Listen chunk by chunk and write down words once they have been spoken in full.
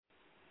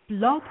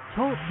Blog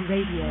Talk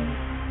Radio.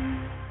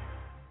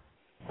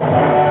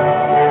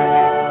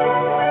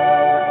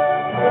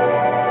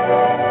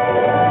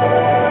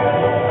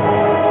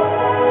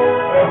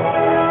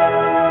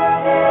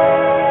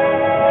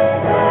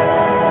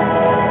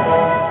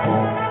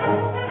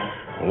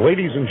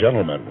 Ladies and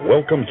gentlemen,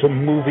 welcome to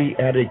Movie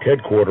Addict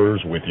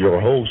Headquarters with your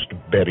host,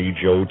 Betty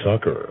Jo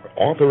Tucker,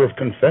 author of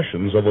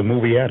Confessions of a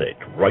Movie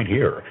Addict, right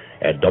here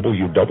at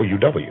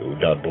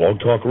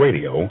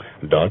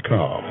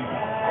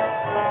www.blogtalkradio.com.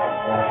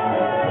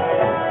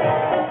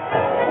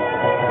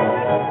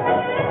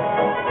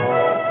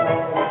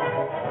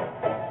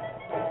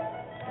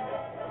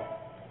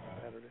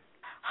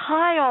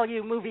 Hi, all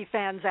you movie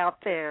fans out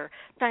there.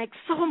 Thanks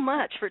so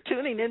much for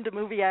tuning in to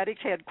Movie Addict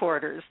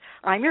Headquarters.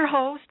 I'm your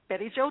host,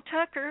 Betty Jo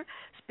Tucker,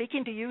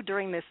 speaking to you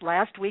during this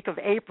last week of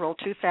April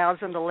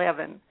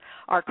 2011.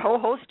 Our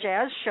co-host,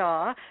 Jazz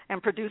Shaw,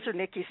 and producer,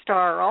 Nikki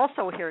Starr, are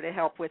also here to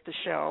help with the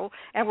show,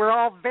 and we're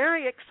all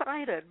very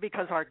excited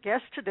because our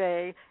guest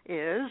today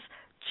is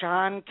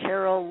John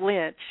Carroll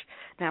Lynch.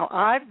 Now,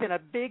 I've been a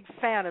big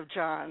fan of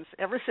John's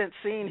ever since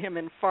seeing him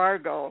in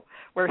Fargo,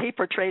 where he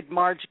portrayed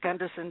Marge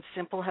Gunderson's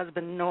simple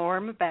husband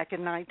Norm back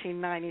in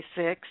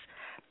 1996.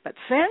 But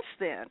since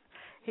then,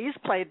 he's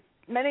played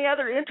many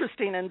other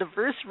interesting and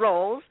diverse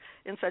roles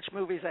in such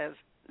movies as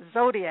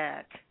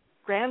Zodiac,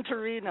 Gran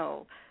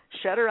Torino,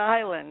 Shutter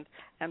Island,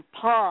 and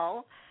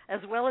Paul,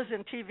 as well as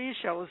in TV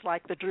shows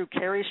like The Drew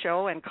Carrey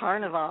Show and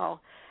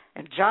Carnivale.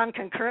 And John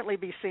can currently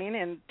be seen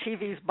in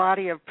TV's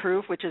Body of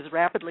Proof, which is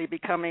rapidly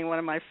becoming one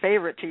of my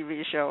favorite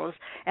TV shows.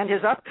 And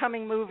his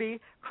upcoming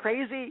movie,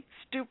 Crazy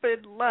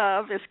Stupid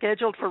Love, is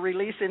scheduled for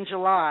release in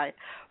July.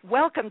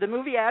 Welcome to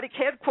Movie Addict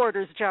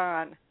Headquarters,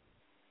 John.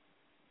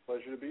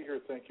 Pleasure to be here.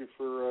 Thank you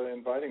for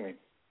inviting me.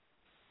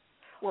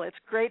 Well, it's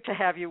great to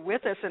have you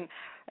with us. And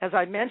as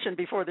I mentioned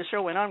before the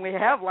show went on, we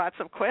have lots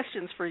of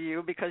questions for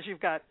you because you've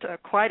got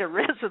quite a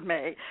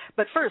resume.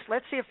 But first,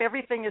 let's see if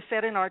everything is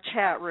set in our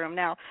chat room.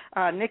 Now,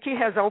 Nikki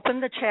has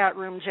opened the chat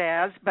room,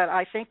 Jazz, but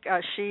I think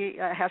she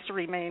has to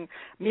remain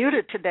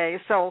muted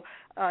today. So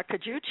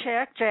could you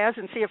check, Jazz,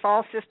 and see if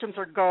all systems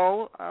are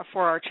go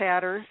for our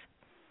chatters?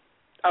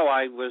 Oh,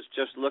 I was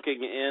just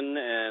looking in,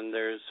 and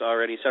there's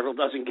already several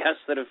dozen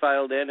guests that have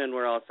filed in, and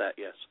we're all set,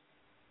 yes.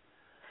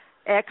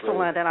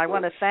 Excellent, and I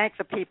want to thank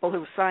the people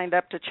who've signed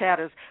up to chat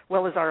as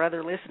well as our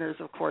other listeners,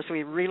 of course.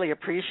 We really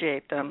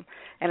appreciate them.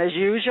 And as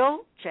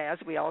usual,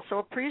 Jazz, we also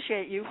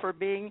appreciate you for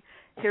being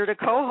here to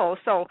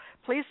co-host. So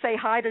please say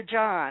hi to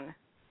John.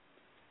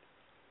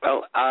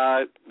 Well,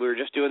 we were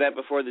just doing that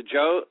before the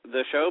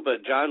show,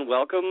 but John,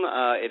 welcome.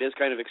 It is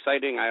kind of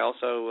exciting. I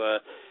also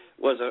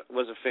was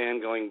a fan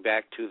going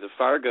back to the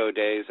Fargo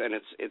days, and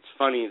it's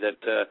funny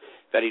that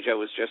Betty Jo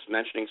was just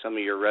mentioning some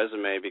of your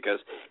resume because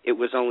it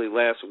was only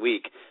last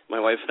week my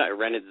wife and I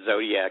rented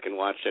Zodiac and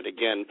watched it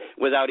again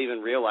without even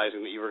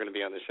realizing that you were going to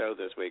be on the show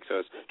this week, so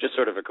it's just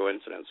sort of a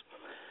coincidence.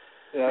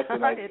 Yeah, it's a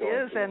nice it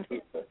is, and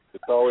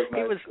it's always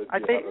nice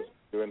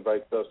to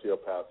invite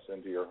sociopaths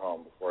into your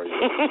home before you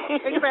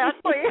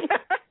Exactly.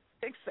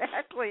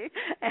 Exactly,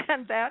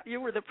 and that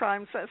you were the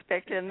prime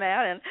suspect in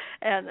that.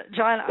 And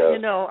John, yes. You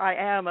know, I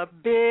am a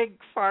big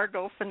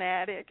Fargo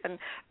fanatic,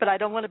 but I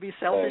don't want to be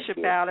selfish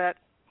about it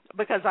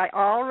because I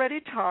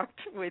already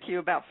talked with you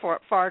about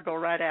Fargo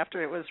right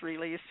after it was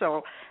released.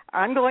 So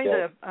I'm going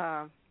to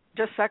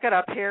just suck it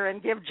up here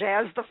and give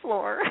Jazz the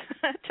floor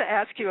to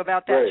ask you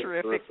about that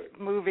terrific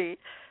movie.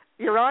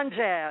 You're on,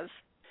 Jazz.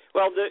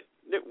 Well,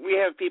 we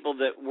have people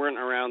that weren't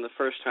around the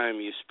first time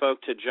you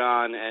spoke to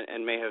John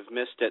and may have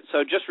missed it.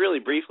 So just really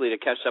briefly to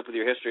catch up with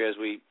your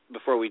history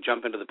before we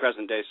jump into the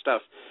present day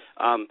stuff,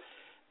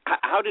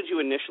 how did you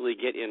initially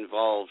get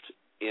involved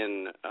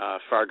in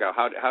Fargo?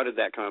 How did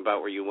that come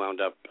about where you wound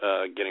up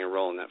getting a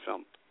role in that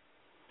film?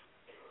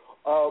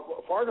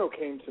 Fargo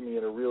came to me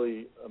in a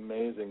really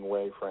amazing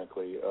way,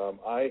 frankly.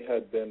 I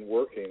had been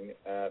working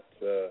at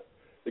the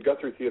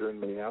Guthrie Theater in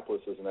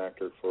Minneapolis as an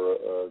actor for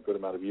a good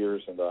amount of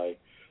years, and I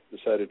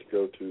decided to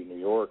go to New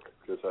York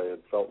because I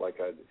had felt like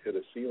I'd hit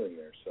a ceiling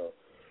there. So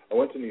I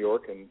went to New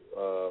York and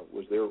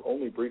was there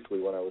only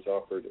briefly when I was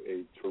offered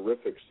a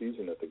terrific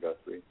season at the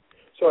Guthrie.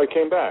 So I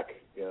came back,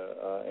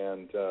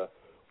 and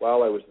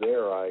while I was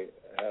there, I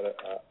had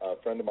a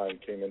friend of mine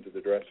came into the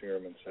dressing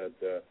room and said,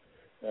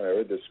 man, I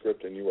read this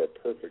script and you are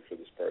perfect for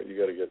this part. You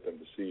got to get them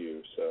to see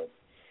you. So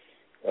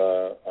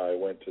I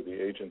went to the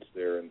agents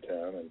there in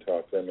town and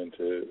talked them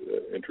into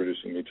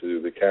introducing me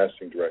to the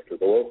casting director,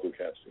 the local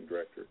casting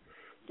director,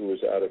 who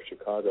was out of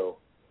Chicago.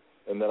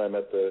 And then I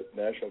met the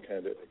national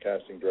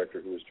casting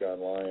director, who was John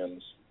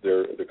Lyons,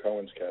 the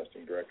Coens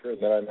casting director.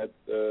 And then I met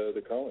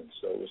the Coens.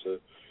 So it was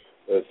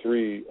a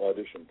 3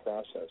 audition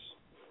process.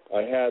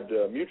 I had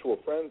mutual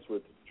friends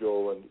with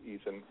Joel and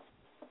Ethan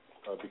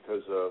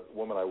because a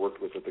woman I worked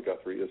with at the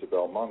Guthrie,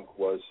 Isabel Monk,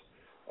 was,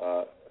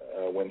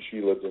 when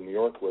she lived in New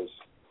York, was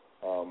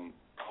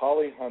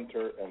Holly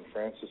Hunter and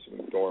Frances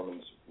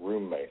McDormand's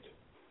roommate,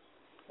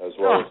 as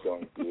well as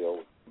going to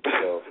Yale.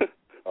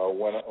 So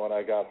when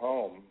I got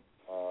home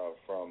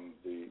from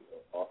the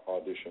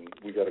audition,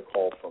 we got a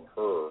call from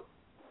her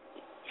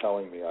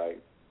telling me I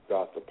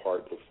got the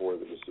part before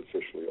that was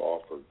officially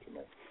offered to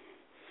me.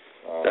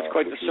 That's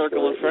quite the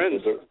circle of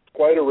friends.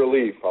 Quite a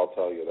relief, I'll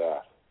tell you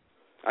that.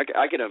 I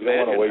can imagine. You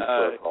don't want to wait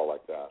for a call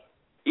like that.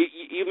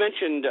 You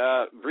mentioned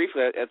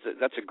briefly,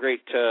 that's a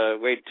great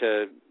way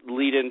to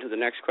lead into the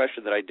next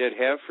question that I did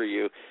have for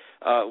you.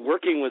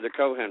 Working with the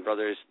Coen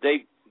brothers,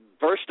 they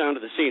burst onto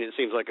the scene, it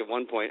seems like, at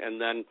one point,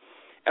 and then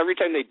every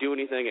time they do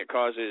anything, it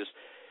causes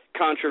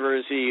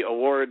controversy,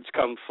 awards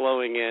come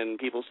flowing in,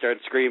 people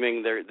start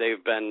screaming.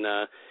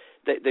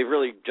 They've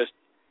really just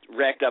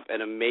racked up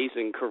an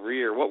amazing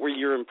career. What were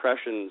your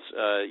impressions,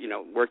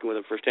 working with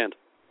them firsthand?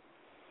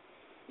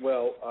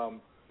 Well,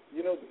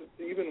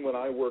 even when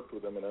I worked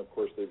with them, and of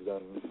course they've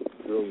done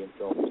brilliant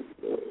films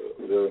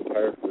their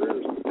entire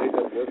careers, but they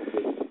had worked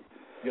with,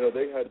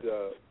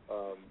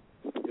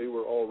 they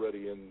were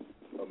already in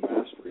a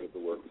mastery of the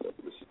work that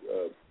was,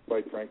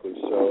 quite frankly,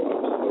 so I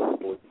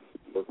was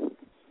so fortunate.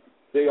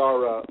 They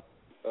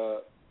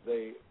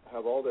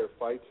have all their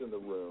fights in the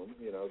room.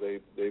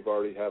 They've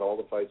already had all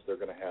the fights they're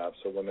going to have.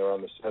 So when they're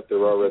on the set,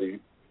 they're already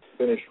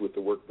finished with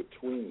the work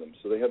between them.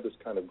 So they have this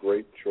kind of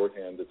great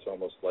shorthand. It's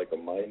almost like a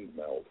mind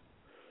meld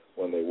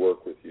when they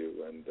work with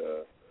you. And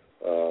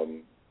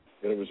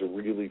it was a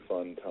really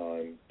fun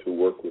time to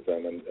work with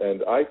them.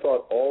 And I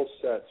thought all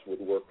sets would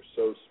work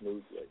so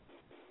smoothly,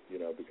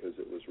 because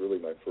it was really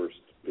my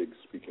first big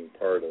speaking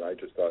part. And I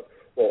just thought,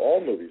 well, all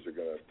movies are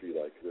going to be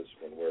like this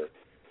one, where,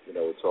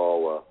 it's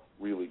all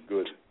really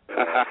good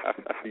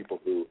people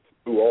who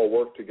all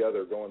work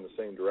together, go in the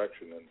same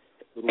direction. And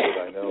little did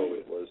I know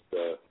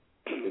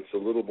it's a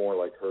little more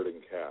like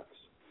herding cats.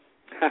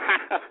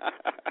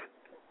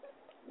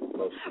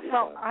 Well,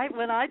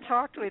 when I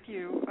talked with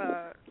you,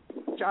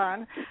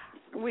 John,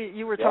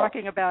 you were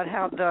talking about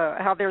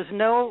how there's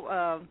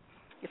no,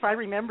 if I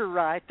remember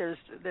right,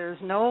 there's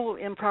no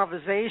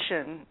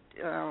improvisation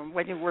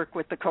when you work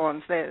with the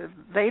Coens.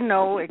 They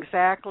know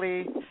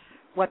exactly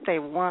what they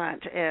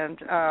want, and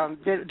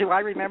do I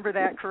remember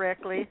that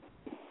correctly?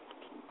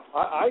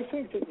 I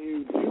think that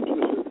you do to a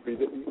certain degree.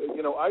 That,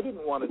 I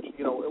didn't want to.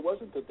 It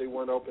wasn't that they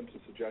weren't open to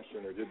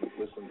suggestion or didn't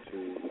listen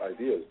to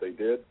ideas. They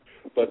did,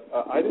 but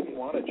I didn't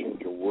want to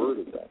change a word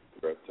of that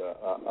script.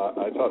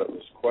 I thought it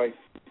was quite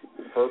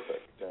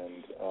perfect,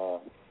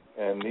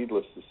 and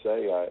needless to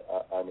say,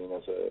 I mean,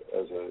 as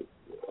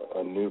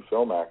a new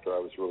film actor, I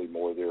was really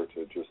more there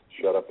to just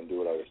shut up and do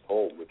what I was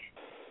told, which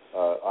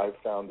I've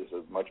found is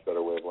a much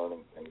better way of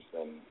learning things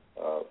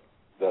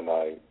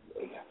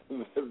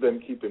than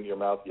keeping your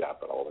mouth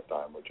yapping all the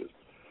time, which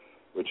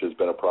has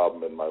been a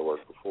problem in my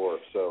work before.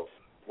 So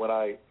when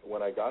I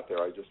got there,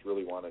 I just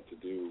really wanted to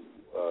do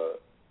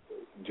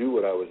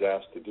what I was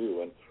asked to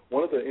do. And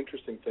one of the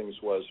interesting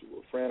things was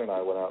Fran and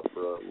I went out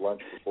for a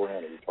lunch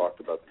beforehand, and we talked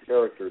about the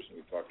characters, and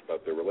we talked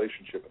about their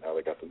relationship and how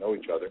they got to know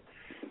each other.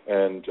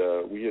 And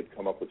we had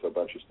come up with a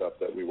bunch of stuff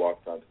that we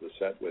walked onto the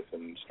set with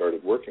and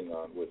started working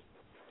on with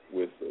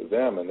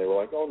them, and they were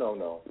like, oh,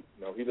 no,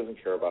 he doesn't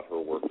care about her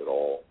work at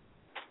all.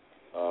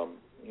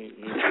 He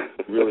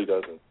really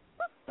doesn't.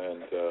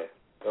 And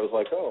I was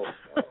like, oh,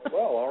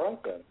 well, all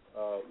right then.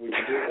 We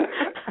can do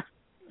that.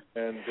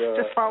 And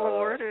just follow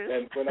orders.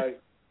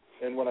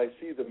 And when I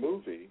see the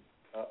movie,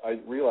 I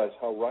realize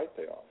how right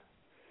they are,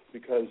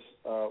 because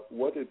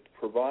what it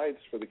provides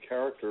for the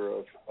character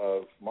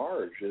of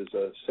Marge is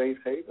a safe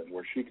haven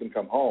where she can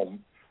come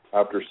home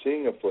after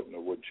seeing a foot in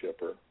a wood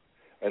chipper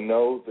and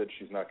know that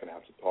she's not going to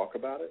have to talk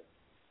about it.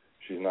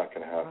 She's not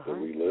going to have to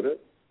relive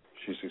it.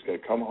 She's just going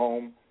to come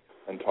home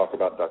and talk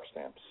about duck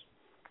stamps.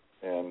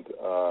 And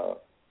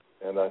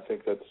I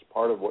think that's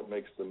part of what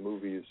makes the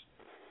movie's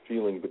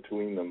feeling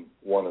between them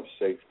one of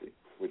safety,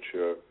 which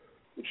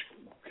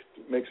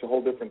makes a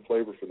whole different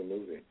flavor for the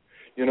movie.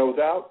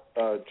 Without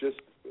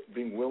just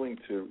being willing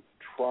to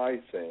try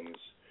things,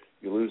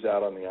 you lose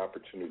out on the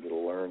opportunity to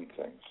learn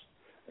things.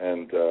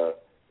 And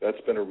that's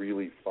been a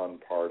really fun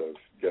part of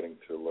getting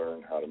to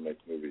learn how to make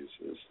movies,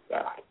 is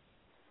that.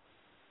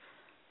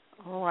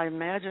 Oh, I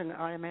imagine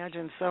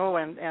so,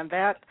 and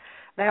that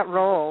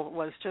role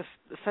was just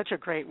such a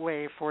great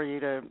way for you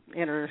to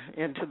enter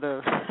into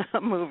the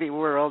movie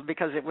world,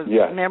 because it was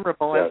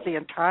memorable as the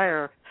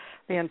entire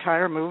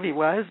movie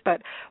was.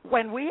 But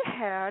when we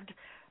had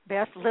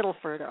Beth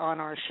Littleford on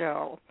our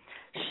show,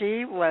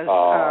 she was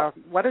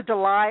what a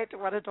delight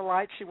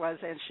she was,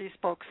 and she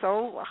spoke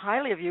so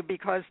highly of you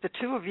because the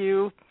two of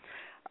you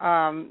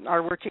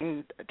are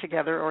working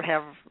together, or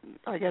have,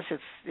 I guess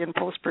it's in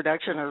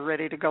post-production or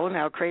ready to go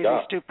now, Crazy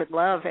Stupid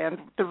Love.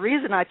 And the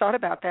reason I thought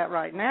about that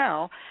right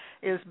now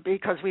is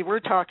because we were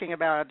talking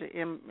about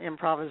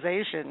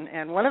improvisation,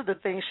 and one of the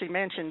things she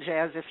mentioned,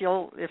 Jazz, if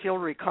you'll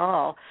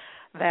recall,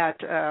 that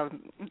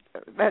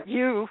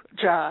you,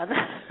 John,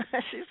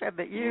 she said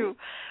that you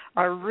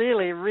are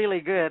really,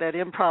 really good at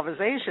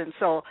improvisation.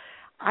 So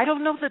I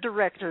don't know the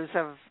directors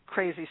of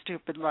Crazy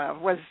Stupid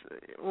Love. Was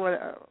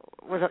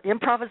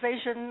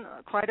improvisation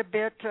quite a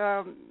bit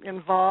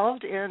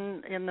involved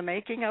in the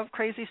making of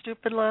Crazy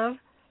Stupid Love?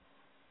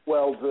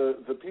 Well,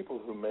 the people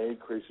who made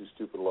Crazy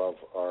Stupid Love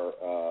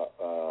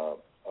are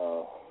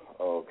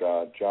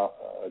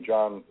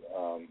John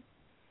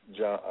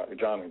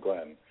and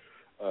Glenn.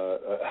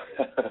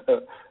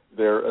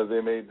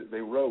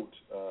 They wrote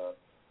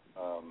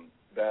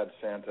Bad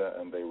Santa,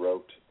 and they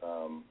wrote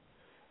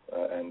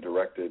and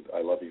directed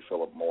I Love You,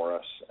 Philip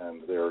Morris,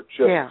 and they're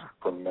just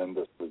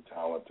tremendously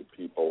talented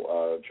people,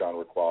 John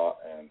Requa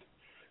and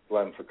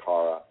Glenn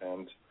Ficarra,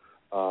 and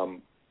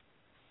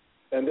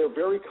they're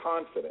very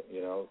confident.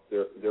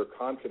 They're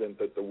confident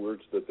that the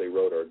words that they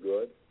wrote are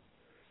good,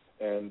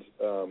 and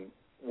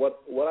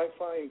what I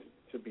find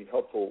to be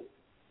helpful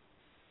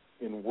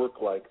in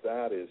work like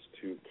that is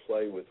to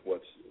play with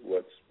what's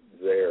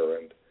there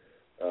and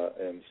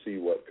see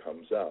what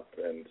comes up.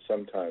 And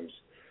sometimes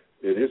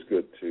it is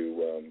good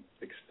to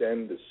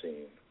extend the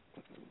scene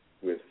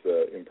with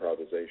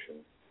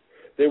improvisation.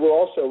 They were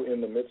also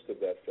in the midst of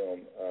that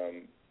film.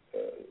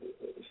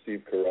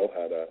 Steve Carell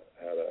had a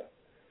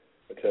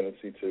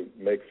tendency to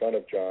make fun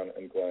of John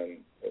and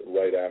Glenn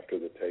right after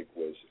the take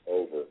was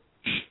over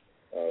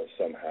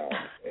somehow,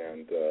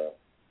 and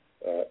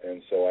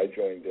so I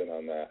joined in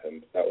on that,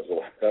 and that was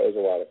a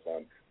lot of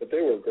fun. But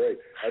they were great.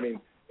 I mean,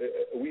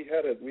 we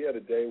had a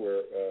day where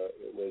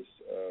it was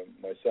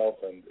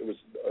myself, and it was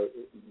a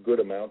good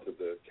amount of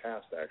the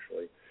cast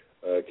actually.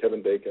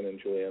 Kevin Bacon and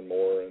Julianne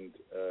Moore and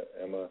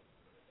Emma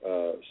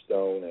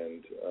Stone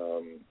and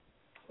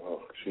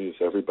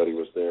everybody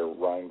was there.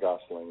 Ryan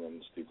Gosling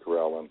and Steve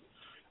Carell,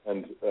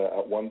 and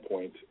at one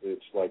point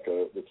it's like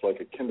a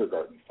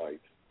kindergarten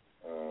fight,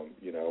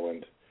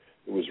 and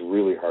it was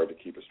really hard to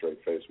keep a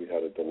straight face. We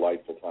had a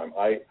delightful time.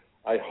 I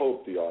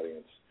hope the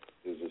audience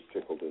is as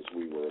tickled as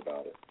we were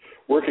about it.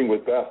 Working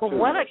with Beth, too.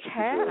 What a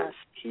cast.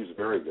 She's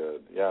very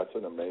good. Yeah, it's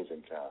an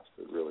amazing cast.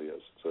 It really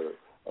is. It's an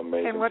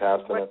amazing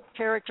cast. And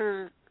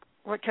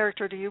what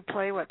character do you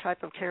play? What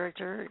type of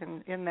character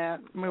in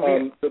that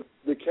movie?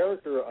 The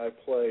character I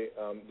play,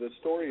 the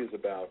story is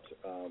about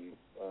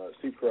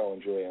Steve Carell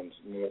and Julianne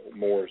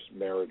Moore's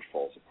marriage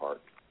falls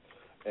apart.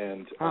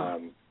 And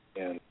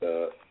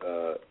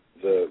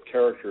the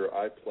character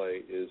I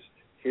play is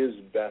his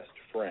best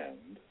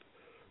friend,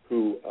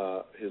 who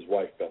his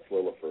wife, Beth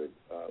Lilliford,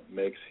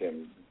 makes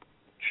him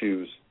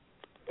choose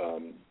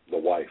the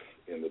wife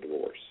in the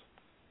divorce.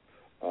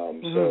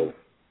 So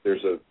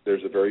there's a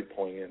very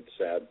poignant,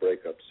 sad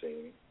breakup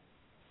scene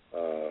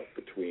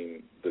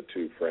between the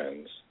two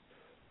friends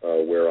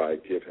where I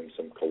give him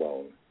some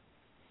cologne,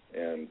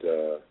 and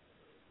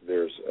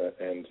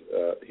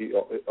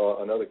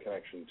another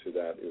connection to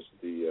that is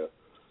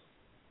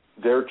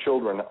their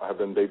children have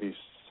been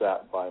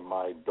babysat by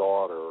my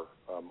daughter,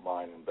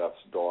 mine and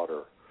Beth's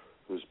daughter,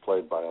 who's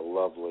played by a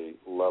lovely,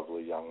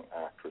 lovely young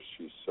actress.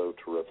 She's so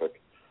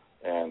terrific.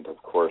 And, of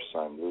course,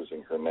 I'm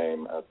losing her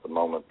name at the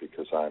moment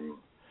because I'm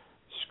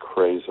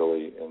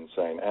crazily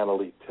insane.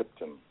 Annalee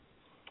Tipton.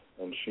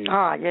 And she's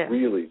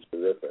really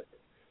terrific.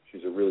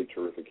 She's a really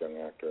terrific young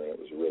actor, and it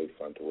was really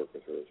fun to work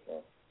with her as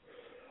well.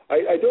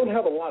 I don't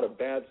have a lot of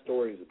bad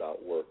stories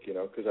about work,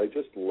 because I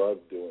just love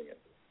doing it.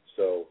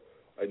 So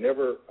I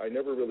never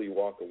really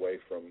walk away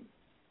from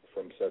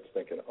sets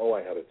thinking, oh,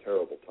 I had a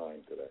terrible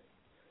time today.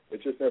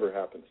 It just never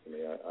happens to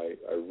me.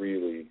 I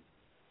really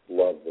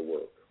love the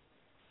work.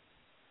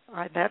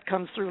 That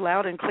comes through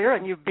loud and clear.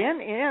 And you've been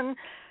in,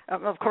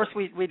 of course,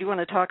 we do want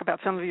to talk about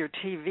some of your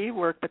TV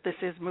work, but this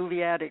is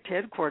Movie Addict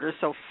headquarters.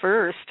 So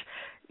first,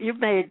 you've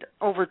made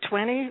over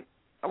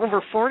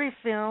 40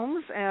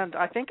 films, and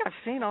I think I've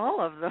seen all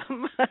of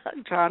them,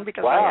 John,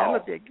 because I am a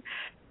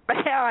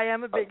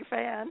big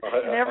fan.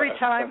 And every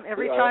time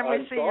we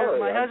see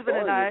my husband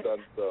and I.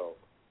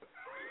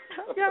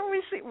 Yeah,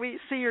 we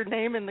see your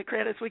name in the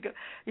credits. We go,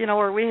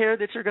 or we hear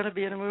that you're going to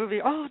be in a movie.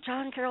 Oh,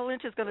 John Carroll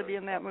Lynch is going to be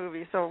in that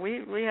movie, so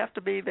we have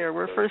to be there.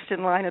 We're first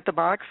in line at the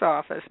box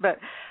office. But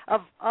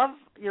of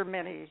your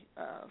many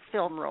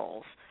film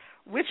roles,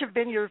 which have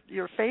been your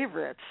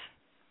favorites,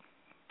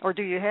 or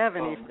do you have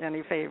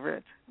any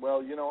favorites?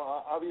 Well,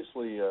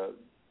 obviously,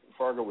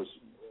 Fargo was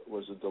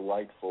a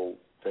delightful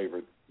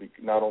favorite,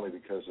 not only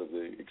because of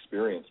the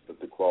experience, but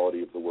the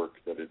quality of the work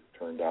that it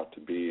turned out to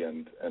be,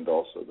 and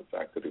also the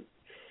fact that it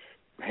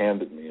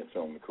handed me a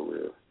film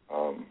career.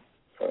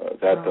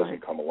 That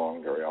doesn't come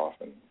along very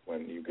often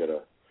when you get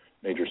a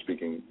major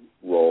speaking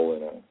role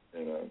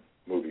in a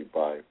movie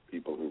by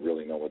people who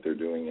really know what they're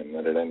doing, and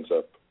then it ends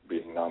up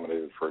being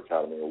nominated for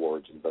Academy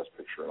Awards and Best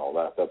Picture and all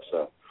that. That's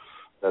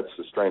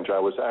strange. I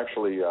was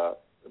actually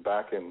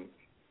back in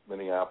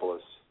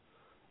Minneapolis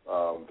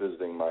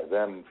visiting my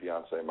then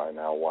fiance, my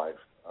now wife,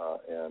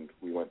 and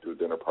we went to a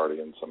dinner party,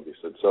 and somebody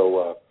said,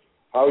 "So,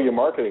 how are you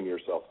marketing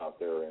yourself out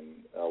there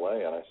in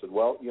L.A.?" And I said,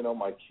 well,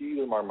 my key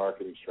to my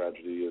marketing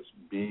strategy is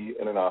be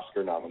in an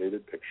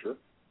Oscar-nominated picture,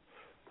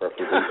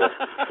 preferably Best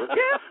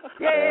Picture.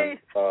 Yay!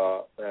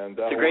 And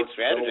it's a great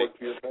strategy. That'll work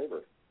to your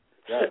favor.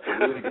 Yeah, it's a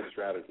really good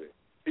strategy.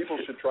 People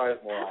should try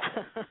it more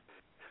often.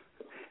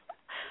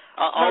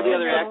 All the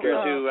other actors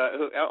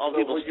all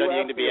people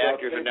studying to be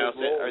actors are now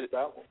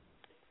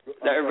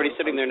everybody's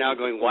sitting there now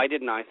going, why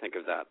didn't I think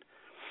of that?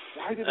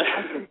 Why didn't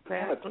I think of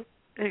that?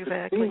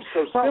 Exactly. It seems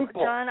so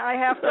simple. John, I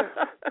have to.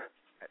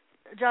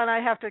 John, I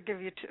have to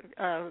give you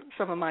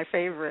some of my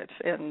favorites,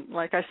 and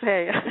like I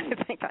say,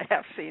 I think I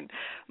have seen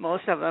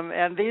most of them,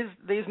 and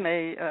these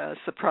may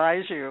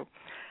surprise you,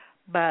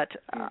 but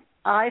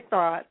I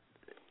thought,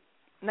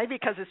 maybe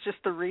because it's just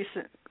the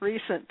recent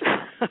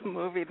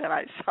movie that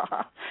I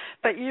saw,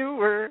 but you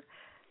were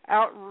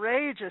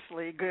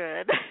outrageously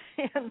good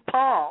in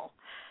Paul.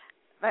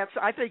 That's,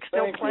 I think,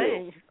 still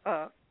playing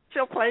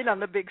on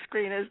the big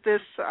screen. Is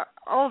this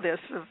this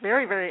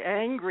very, very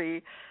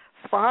angry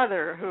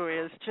father who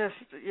is just,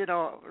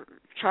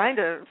 trying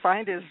to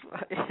find his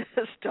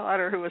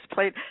daughter, who was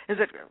played, is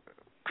it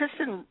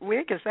Kristen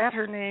Wiig? Is that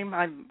her name?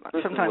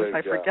 Sometimes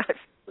I forget.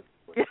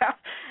 Yeah,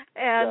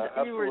 and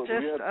yeah, you were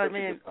just, I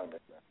mean,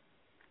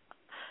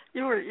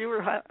 you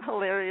were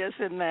hilarious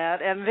in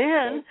that. And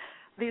then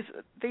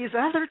these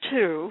other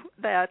two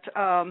that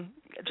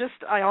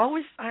I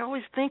always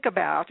think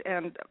about,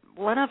 and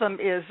one of them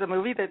is a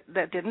movie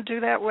that didn't do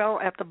that well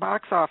at the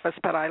box office,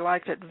 but I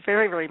liked it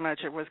very, very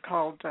much. It was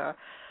called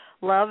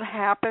Love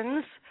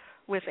Happens,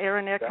 with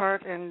Aaron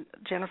Eckhart and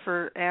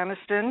Jennifer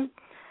Aniston.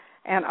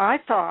 And I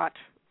thought,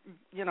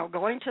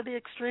 going to the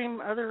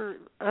extreme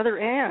other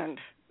end,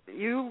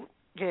 you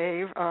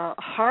gave a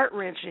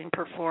heart-wrenching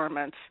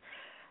performance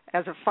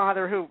as a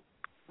father who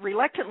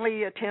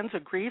reluctantly attends a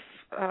grief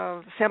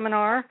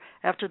seminar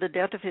after the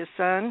death of his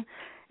son.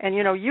 And,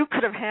 you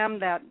could have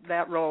hammed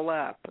that role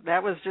up.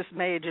 That was just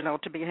made,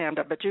 to be hammed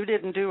up. But you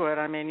didn't do it.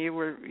 I mean, you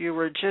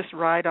were just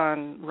right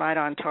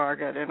on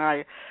target. And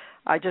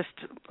I just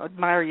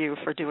admire you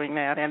for doing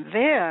that. And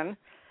then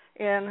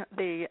in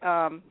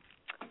the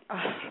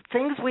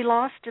Things We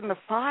Lost in the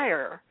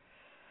Fire,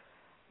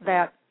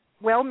 that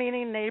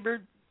well-meaning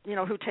neighbor,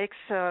 who takes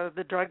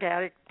the drug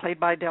addict played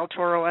by Del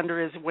Toro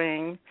under his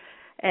wing,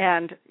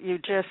 and you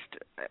just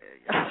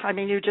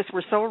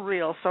were so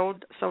real, so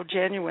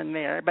genuine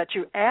there. But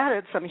you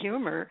added some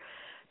humor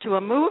to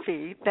a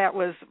movie that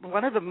was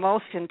one of the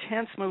most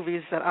intense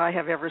movies that I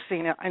have ever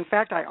seen. In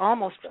fact, I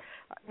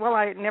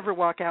never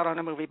walk out on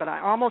a movie, but I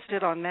almost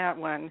did on that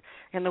one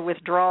in the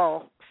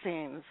withdrawal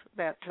scenes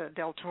that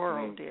Del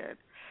Toro did.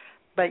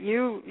 But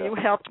you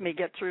helped me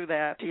get through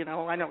that.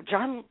 I know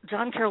John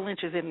Carroll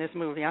Lynch is in this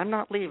movie. I'm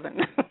not leaving.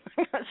 I'm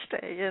gonna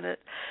stay in it.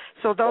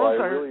 So those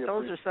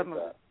are some of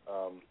that.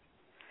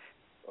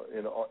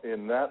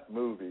 In that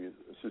movie,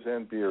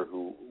 Suzanne Bier,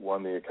 who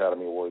won the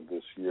Academy Award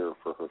this year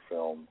for her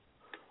film,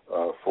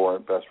 for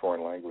Best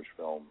Foreign Language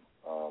Film,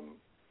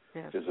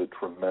 is a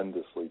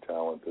tremendously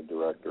talented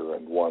director,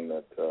 and one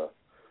that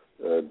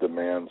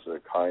demands a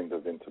kind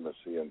of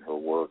intimacy in her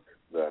work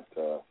that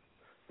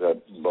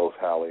both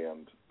Hallie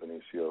and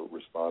Benicio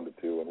responded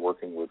to.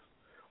 And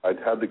I'd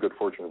had the good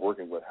fortune of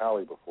working with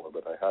Hallie before,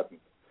 but I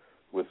hadn't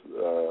with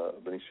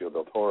Benicio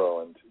del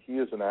Toro, and he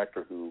is an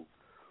actor who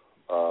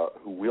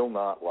will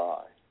not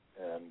lie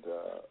and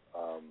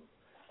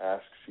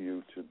asks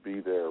you to be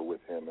there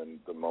with him in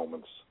the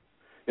moments.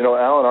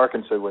 Alan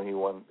Arkin said when he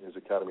won his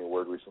Academy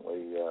Award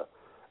recently,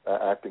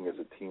 acting is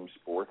a team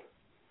sport,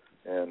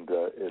 and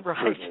it's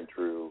certainly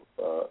true.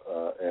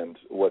 And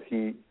what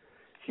he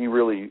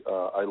really,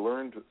 I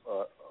learned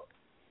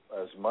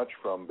as much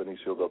from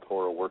Benicio del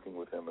Toro working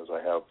with him as I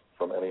have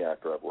from any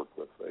actor I've worked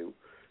with.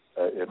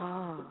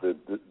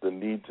 The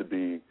need to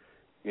be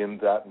in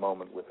that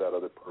moment with that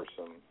other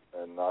person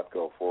and not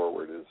go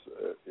forward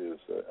is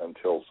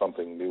until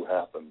something new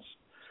happens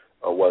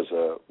was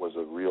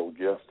a real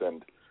gift.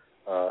 And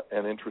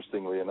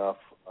interestingly enough,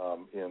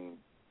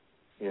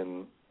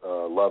 in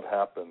Love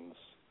Happens,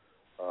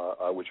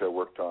 which I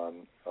worked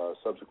on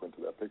subsequent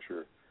to that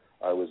picture,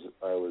 I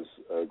was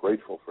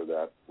grateful for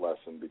that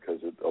lesson,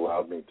 because it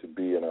allowed me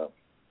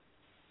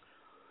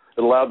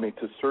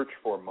to search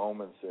for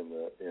moments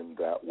in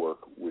that work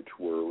which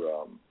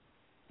were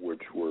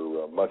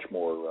much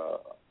more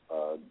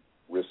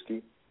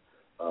risky.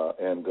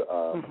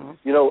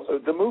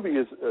 The movie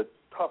is a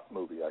tough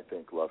movie, I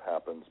think, Love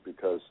Happens,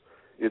 because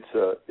it's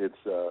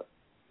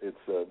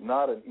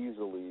not an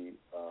easily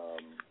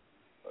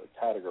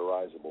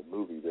categorizable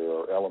movie. There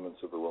are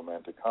elements of a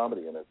romantic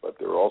comedy in it, but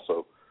there are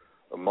also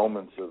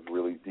moments of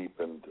really deep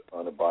and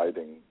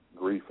unabiding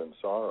grief and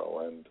sorrow.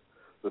 And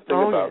the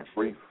thing about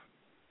grief,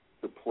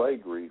 to play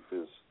grief,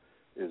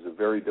 is a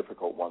very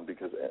difficult one,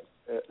 because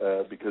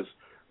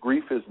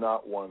grief is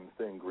not one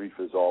thing. Grief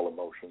is all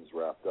emotions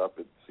wrapped up,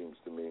 it seems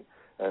to me,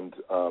 and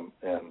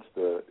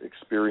the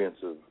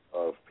experience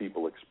of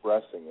people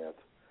expressing it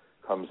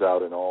comes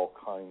out in all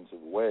kinds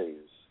of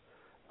ways.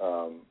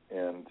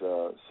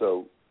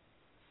 So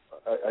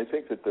I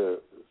think that the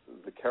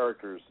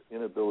character's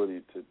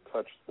inability to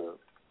touch the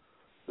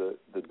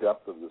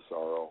depth of the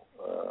sorrow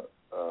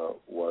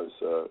was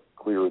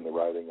clear in the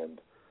writing, and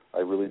I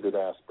really did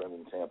ask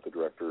Brendan Camp, the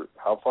director,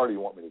 how far do you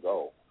want me to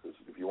go? Because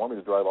if you want me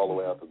to drive all the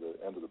way out to the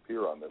end of the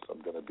pier on this,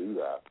 I'm going to do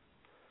that.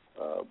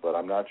 But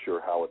I'm not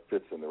sure how it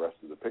fits in the rest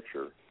of the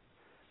picture.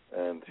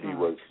 And he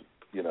was,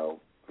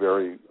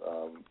 very,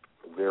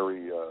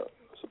 very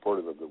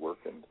supportive of the work,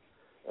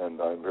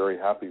 and I'm very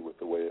happy with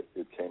the way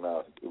it came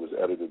out. It was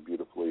edited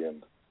beautifully,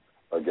 and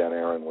again,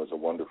 Aaron was a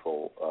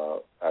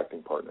wonderful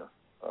acting partner.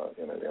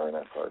 in it, Aaron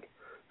Eckhart,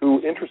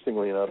 who,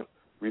 interestingly enough,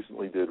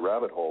 recently did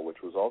Rabbit Hole,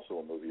 which was also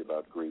a movie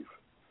about grief,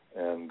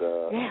 and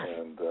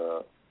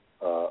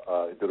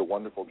did a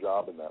wonderful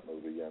job in that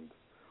movie, and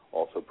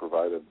also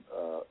provided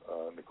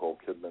Nicole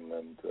Kidman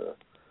and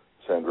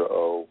Sandra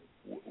Oh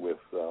with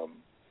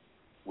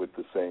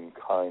the same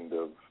kind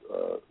of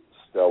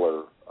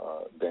stellar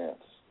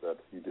dance that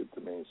he did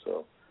to me.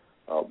 So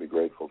I'll be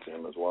grateful to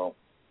him as well.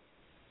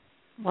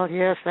 Well,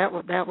 yes, that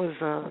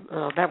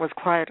was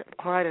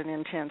quite an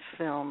intense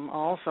film,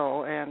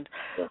 also, and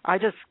yeah. I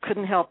just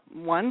couldn't help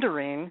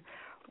wondering,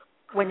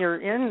 when you're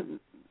in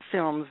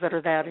films that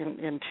are that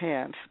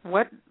intense,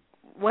 what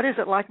is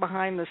it like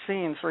behind the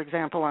scenes? For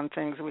example, on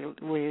Things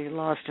We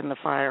Lost in the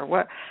Fire.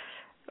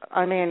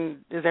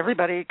 Is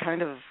everybody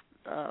kind of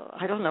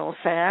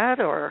sad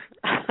or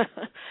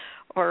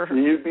or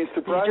you'd be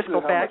surprised you just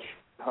go back?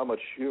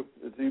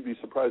 You'd be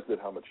surprised at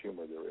how much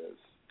humor there is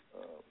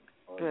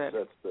on Good.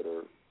 sets that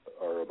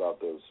are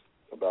about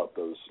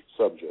those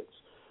subjects.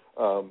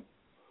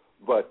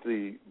 But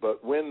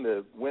when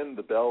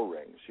the bell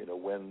rings,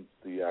 when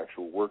the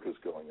actual work is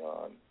going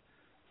on,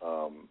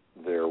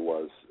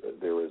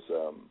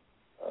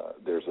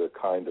 there's a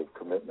kind of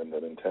commitment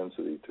and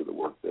intensity to the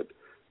work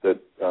that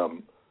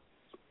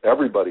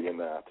everybody in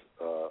that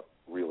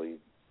really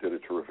did a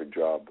terrific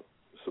job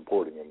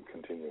supporting and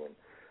continuing.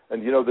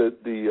 And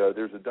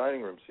there's a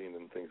dining room scene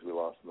in Things We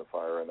Lost in the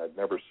Fire, and I'd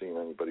never seen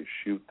anybody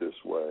shoot this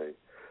way.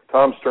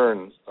 Tom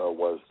Stern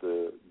was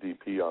the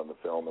DP on the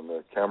film, and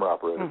the camera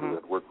operator who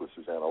had worked with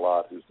Suzanne a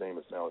lot, whose name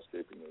is now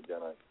escaping me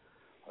again.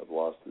 I've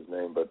lost his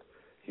name, but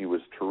he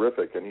was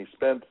terrific. And he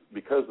spent,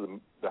 because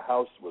the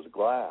house was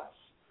glass,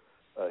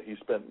 he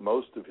spent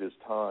most of his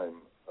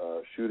time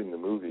shooting the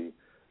movie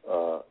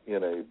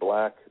in a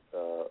black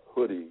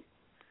hoodie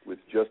with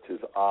just his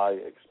eye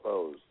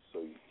exposed,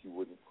 so he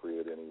wouldn't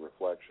create any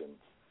reflection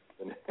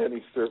in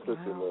any surface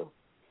in the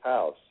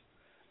house.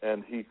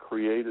 And they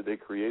created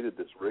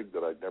this rig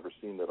that I'd never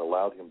seen that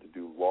allowed him to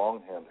do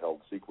long handheld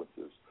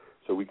sequences,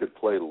 so we could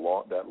play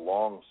that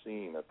long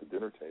scene at the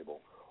dinner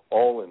table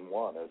all in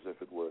one, as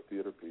if it were a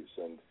theater piece,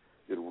 and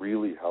it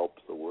really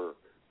helped the work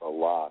a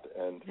lot.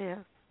 And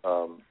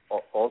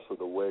also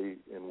the way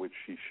in which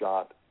she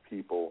shot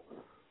people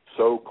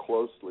so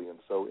closely and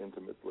so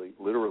intimately.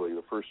 Literally,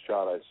 the first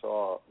shot I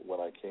saw when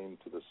I came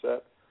to the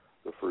set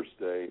the first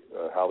day,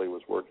 Hallie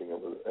was working,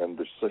 and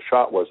the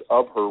shot was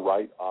of her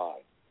right eye.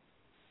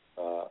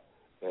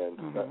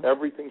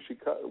 Everything she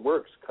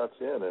cuts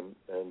in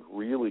and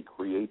really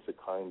creates a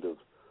kind of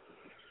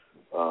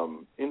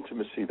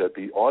intimacy that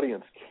the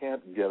audience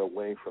can't get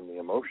away from the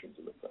emotions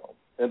of the film.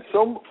 And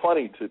so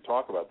funny to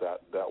talk about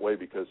that way,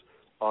 because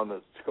on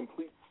the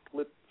complete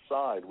flip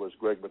side was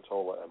Greg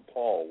Mottola and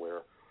Paul,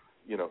 where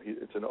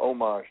it's an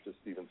homage to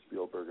Steven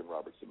Spielberg and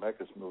Robert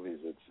Zemeckis movies.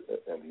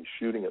 And he's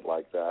shooting it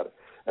like that.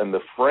 And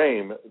the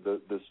frame,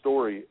 the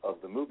story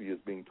of the movie is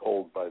being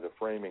told by the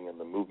framing and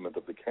the movement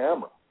of the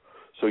camera.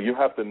 So you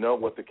have to know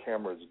what the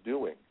camera is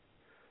doing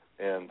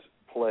and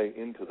play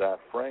into that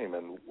frame.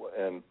 And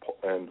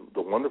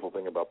the wonderful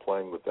thing about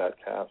playing with that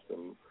cast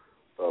and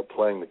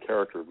playing the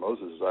character of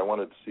Moses is I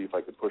wanted to see if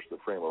I could push the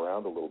frame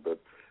around a little bit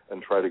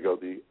and try to go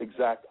the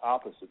exact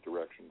opposite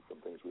direction from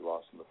Things We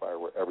Lost in the Fire,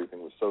 where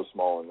everything was so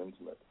small and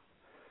intimate,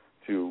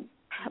 to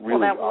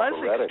really that was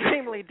operatic.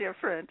 Extremely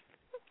different.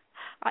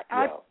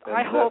 I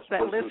hope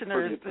that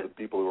listeners, to the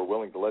people who are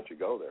willing to let you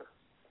go there.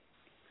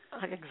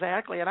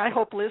 Exactly, and I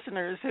hope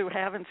listeners who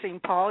haven't seen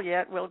Paul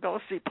yet will go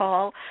see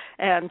Paul,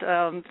 and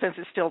since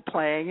it's still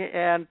playing,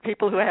 and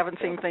people who haven't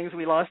seen Things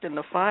We Lost in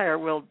the Fire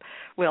will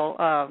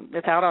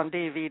it's out on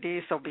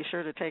DVD, so be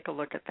sure to take a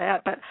look at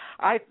that. But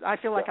I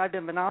feel like I've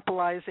been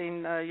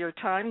monopolizing your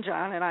time,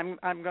 John, and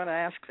I'm going to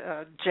ask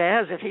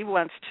Jazz if he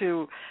wants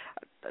to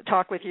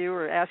talk with you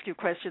or ask you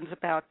questions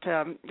about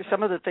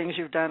some of the things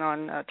you've done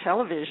on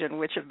television,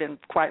 which have been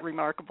quite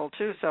remarkable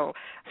too. So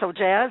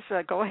Jazz,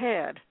 go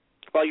ahead.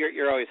 Well,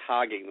 you're always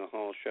hogging the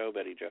whole show,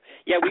 Betty Jo.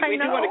 Yeah, we do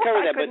want to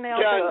cover that, but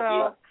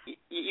John,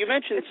 you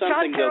mentioned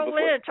something. It's John Carroll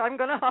Lynch. I'm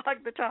going to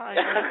hog the time.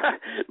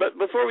 But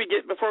before we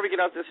get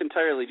off this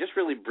entirely, just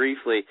really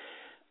briefly,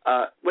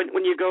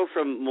 when you go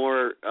from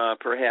more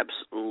perhaps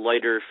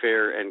lighter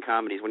fare and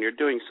comedies, when you're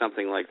doing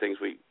something like Things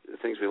We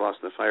Lost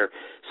in the Fire,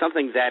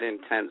 something that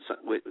intense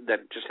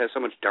that just has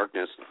so much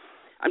darkness,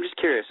 I'm just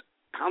curious,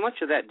 how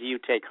much of that do you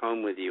take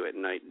home with you at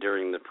night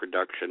during the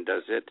production?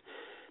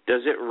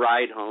 Does it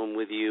ride home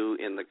with you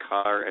in the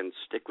car and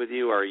stick with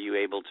you, or are you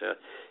able to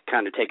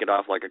kind of take it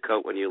off like a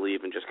coat when you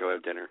leave and just go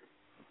have dinner?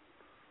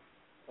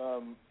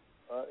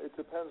 It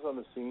depends on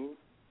the scene.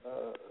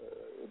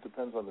 It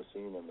depends on the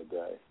scene and the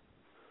day.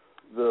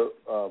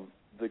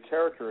 The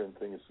character in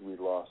Things We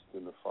Lost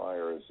in the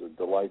Fire is a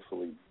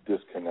delightfully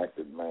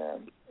disconnected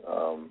man.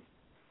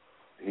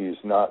 He's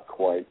not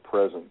quite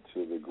present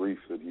to the grief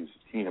that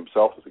he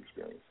himself is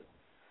experiencing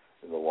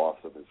in the loss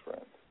of his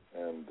friend.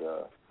 And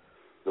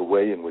the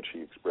way in which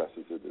he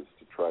expresses it is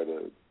to try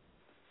to,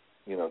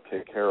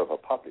 take care of a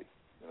puppy,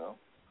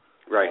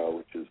 right?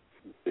 Which is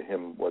to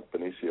him what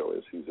Benicio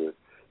is. He's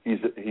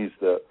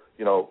the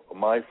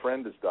my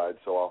friend has died,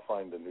 so I'll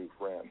find a new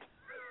friend.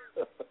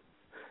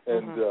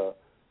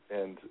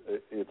 And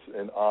it's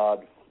an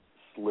odd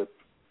slip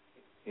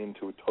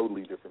into a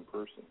totally different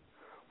person.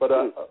 But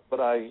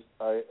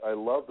I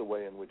love the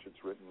way in which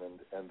it's written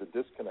and the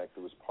disconnect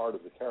that was part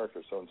of the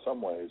character. So in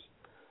some ways,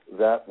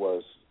 that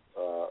was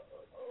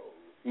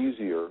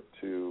easier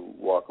to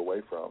walk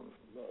away from.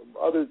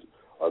 Other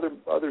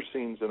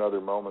scenes and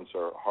other moments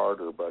are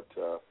harder, but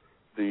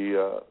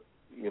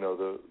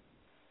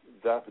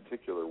that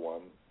particular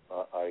one,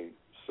 I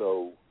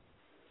so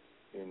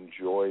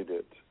enjoyed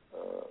it.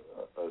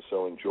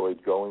 So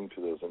enjoyed going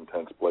to those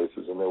intense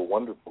places, and there were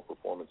wonderful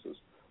performances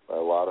by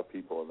a lot of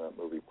people in that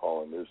movie.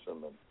 Paula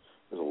Newsome, and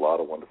there's a lot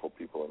of wonderful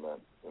people in that.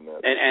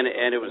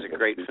 And it was a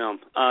great film.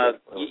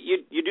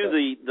 You do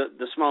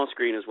the small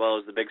screen as well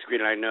as the big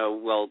screen, and I know.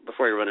 Well,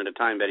 before you run into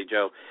time, Betty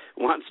Jo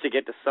wants to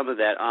get to some of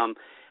that.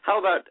 How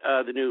about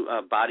the new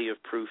Body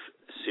of Proof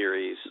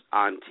series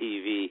on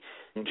TV?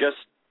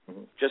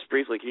 Just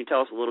briefly, can you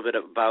tell us a little bit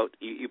about,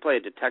 you play a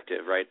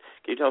detective, right?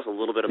 Can you tell us a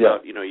little bit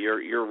about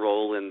your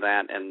role in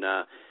that and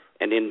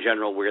in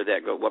general where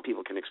that go, what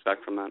people can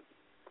expect from that?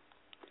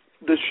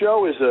 The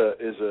show is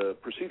a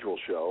procedural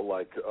show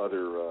like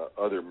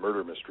other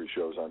murder mystery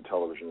shows on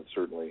television. It's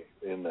certainly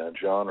in that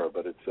genre,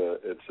 but it's a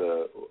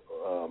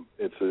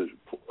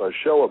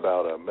show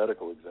about a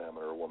medical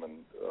examiner, a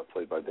woman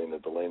played by Dana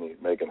Delaney,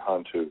 Megan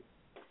Hunt,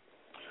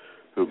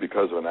 who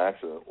because of an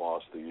accident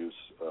lost the use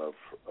of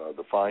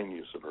the fine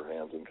use of her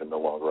hands and can no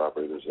longer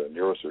operate as a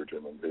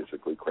neurosurgeon, and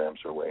basically crams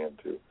her way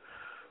into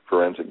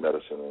forensic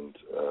medicine and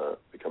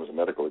becomes a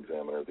medical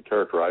examiner. The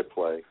character I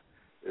play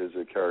is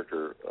a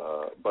character,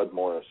 Bud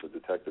Morris, a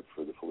detective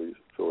for the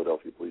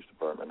Philadelphia Police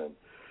Department, and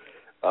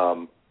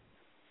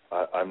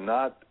I'm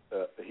not.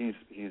 He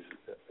is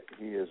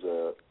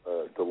a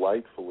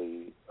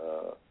delightful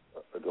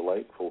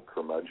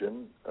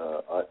curmudgeon.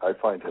 I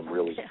find him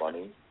really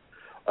funny.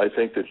 I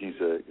think that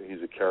he's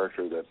a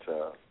character that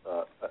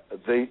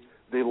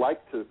they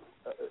like to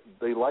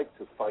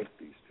fight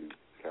these two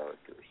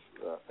characters,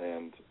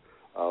 and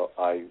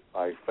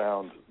I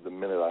found the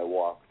minute I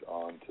walked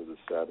onto the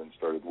set and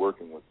started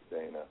working with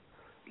Dana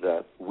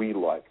that we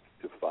liked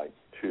to fight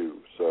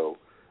too. So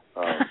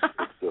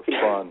it's a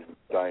fun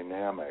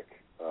dynamic.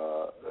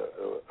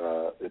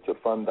 It's a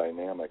fun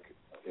dynamic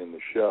in the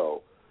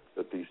show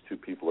that these two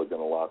people are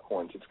going to lock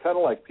horns. It's kind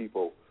of like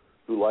people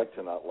who like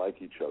to not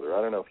like each other.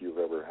 I don't know if you've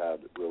ever had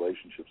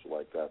relationships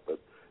like that, but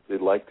they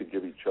like to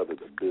give each other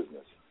the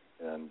business,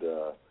 and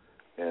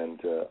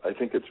I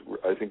think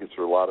it's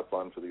a lot of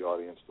fun for the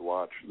audience to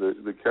watch.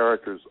 The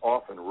character's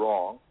often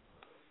wrong.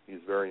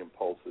 He's very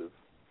impulsive,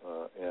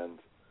 and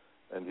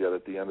yet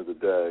at the end of the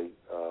day,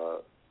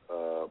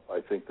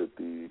 I think that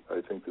the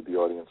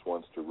audience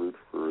wants to root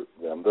for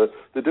them.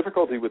 The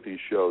difficulty with these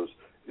shows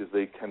is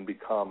they can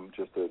become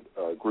just a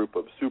group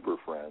of super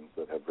friends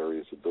that have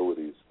various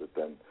abilities that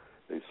then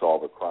they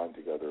solve a crime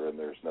together and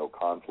there's no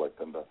conflict.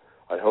 And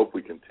I hope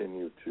we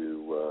continue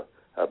to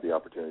have the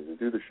opportunity to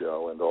do the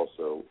show and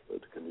also to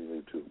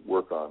continue to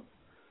work on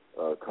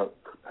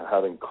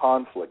having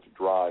conflict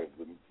drive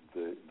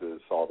the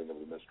solving of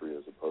the mystery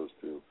as opposed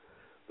to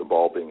the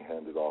ball being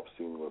handed off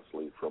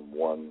seamlessly from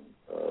one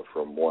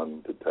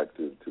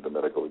detective to the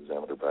medical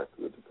examiner back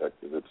to the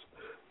detective.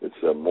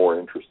 It's more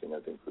interesting, I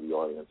think, for the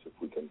audience if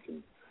we can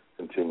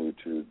continue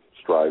to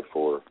strive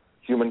for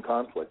human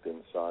conflict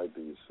inside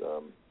these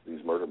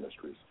murder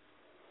mysteries.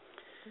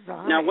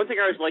 Right. Now, one thing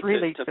I always like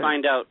really to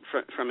find out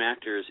from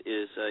actors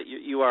is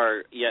you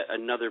are yet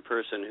another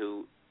person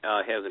who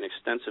has an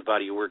extensive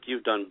body of work.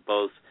 You've done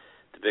both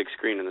the big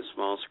screen and the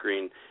small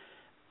screen.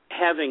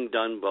 Having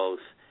done both,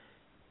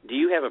 do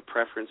you have a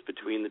preference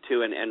between the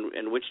two,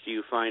 and which do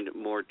you find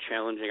more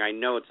challenging? I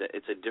know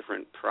it's a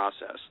different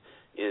process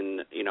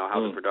in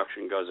how the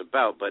production goes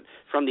about, but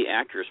from the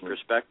actor's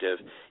perspective,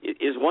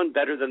 is one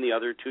better than the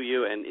other to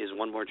you, and is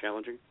one more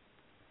challenging?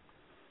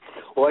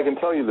 Well, I can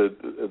tell you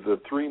that the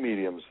three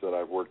mediums that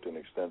I've worked in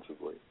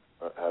extensively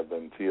have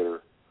been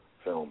theater,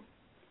 film,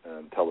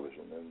 and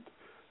television. And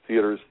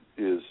theater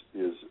is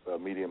a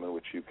medium in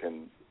which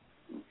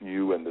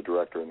you and the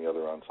director and the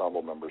other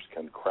ensemble members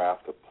can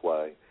craft a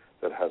play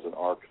that has an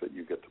arc that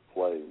you get to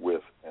play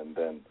with and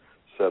then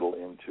settle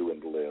into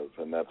and live,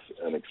 and that's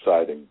an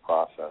exciting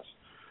process.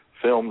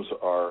 Films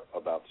are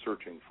about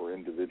searching for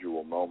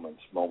individual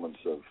moments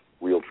of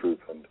real truth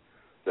and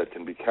that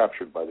can be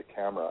captured by the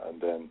camera,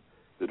 and then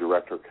the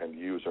director can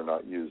use or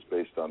not use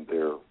based on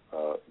their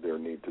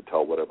need to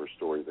tell whatever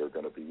story they're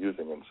going to be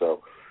using. And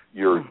so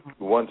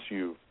once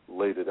you've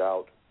laid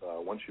out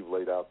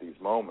these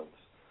moments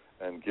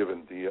and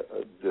given the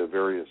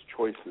various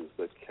choices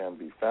that can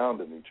be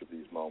found in each of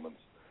these moments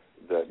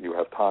that you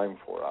have time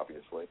for,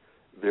 obviously,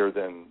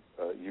 then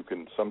you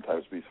can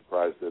sometimes be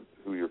surprised at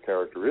who your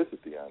character is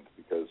at the end,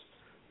 because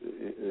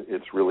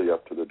it's really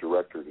up to the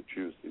director to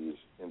choose these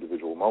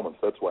individual moments.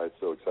 That's why it's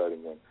so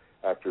exciting when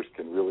actors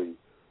can really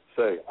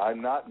say,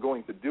 I'm not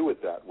going to do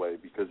it that way,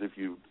 because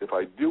if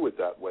I do it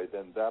that way,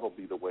 then that'll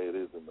be the way it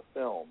is in the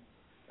film,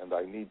 and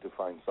I need to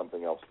find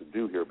something else to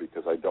do here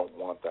because I don't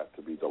want that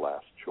to be the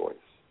last choice.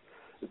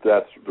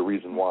 That's the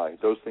reason why.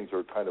 Those things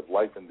are kind of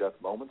life and death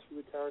moments for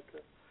the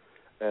character,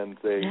 and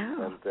they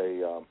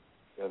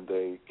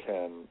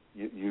can.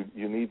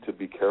 You need to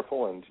be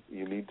careful, and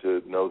you need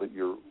to know that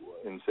you're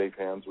in safe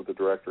hands with the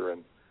director,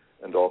 and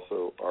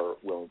also are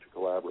willing to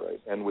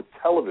collaborate. And with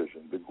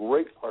television, the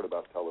great part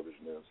about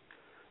television is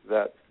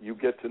that you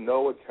get to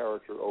know a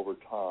character over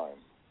time,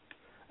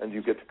 and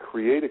you get to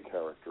create a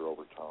character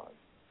over time.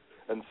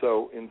 And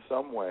so in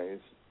some ways,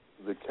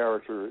 the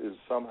character is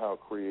somehow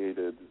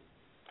created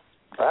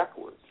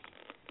backwards.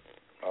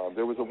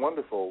 There was a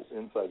wonderful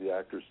Inside the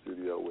Actors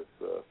Studio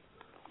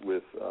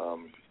with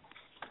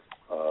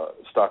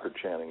Stockard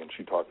Channing, and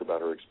she talked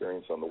about her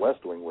experience on The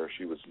West Wing, where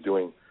she was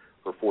doing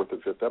her 4th or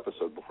 5th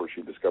episode before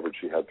she discovered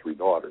she had 3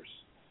 daughters.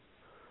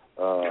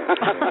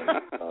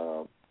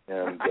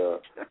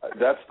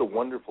 That's the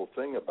wonderful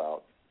thing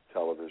about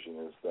television,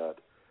 is that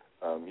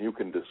you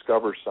can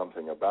discover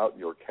something about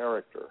your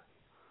character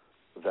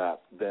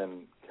that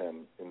then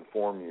can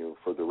inform you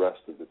for the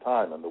rest of the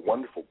time. And the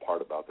wonderful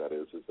part about that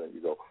is that you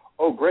go,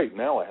 oh, great,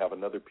 now I have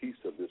another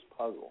piece of this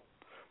puzzle.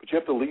 But you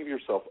have to leave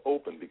yourself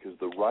open, because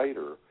the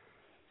writer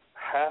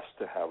has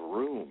to have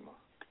room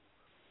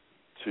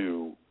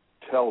to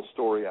tell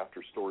story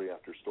after story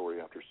after story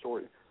after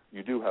story.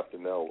 You do have to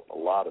know a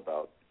lot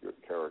about your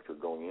character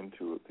going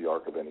into the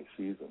arc of any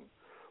season,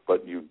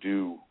 but you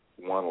do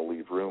want to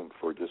leave room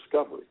for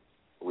discovery,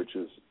 which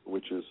is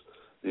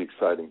the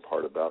exciting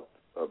part about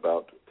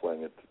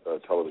playing a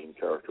television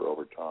character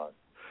over time.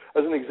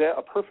 As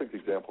a perfect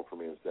example for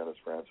me is Dennis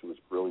Franz, who was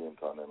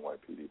brilliant on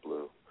NYPD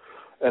Blue.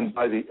 And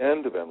by the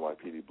end of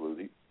NYPD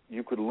Blue,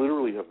 you could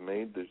literally have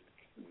made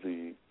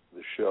the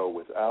show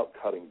without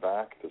cutting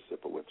back to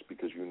Sipowicz,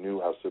 because you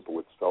knew how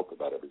Sipowicz felt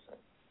about everything.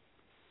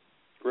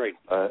 Right.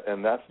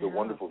 And that's the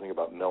wonderful thing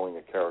about knowing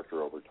a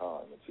character over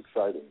time. It's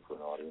exciting for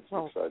an audience.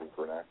 It's exciting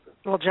for an actor.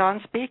 Well,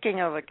 John,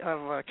 speaking of a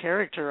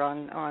character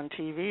on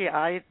TV,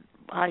 I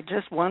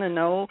just want to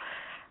know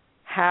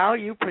how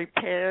you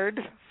prepared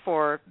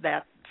for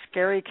that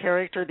scary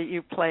character that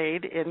you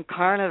played in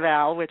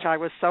Carnivale, which I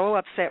was so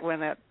upset when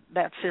that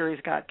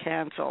series got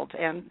canceled.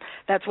 And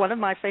that's one of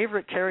my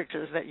favorite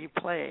characters that you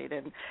played.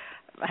 And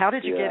how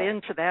did you get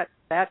into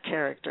that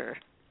character?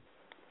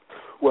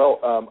 Well,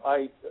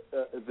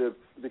 the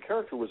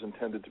character was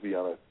intended to be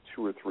on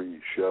 2 or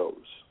 3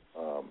 shows,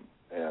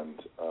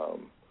 and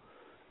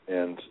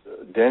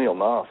Daniel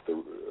Knopf,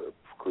 the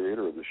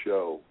creator of the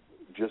show,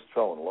 just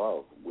fell in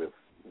love with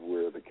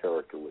where the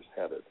character was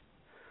headed.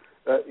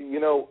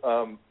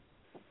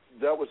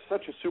 That was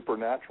such a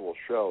supernatural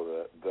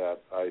show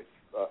that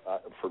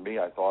for me,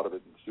 I thought of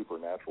it in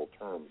supernatural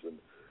terms, and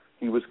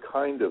he was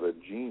kind of a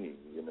genie,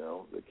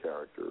 the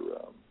character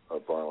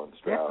of Varlin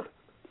Stroud.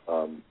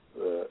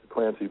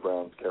 Clancy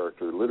Brown's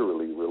character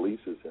literally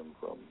releases him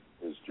from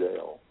his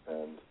jail,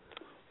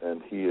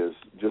 and he is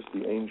just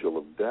the angel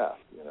of death,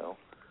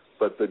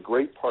 But the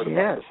great part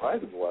about the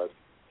surprising was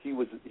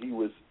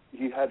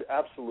he had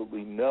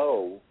absolutely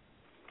no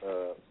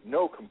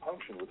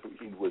compunction with it.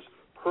 He was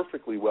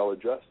perfectly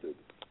well-adjusted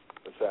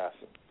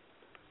assassin.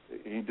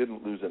 He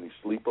didn't lose any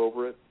sleep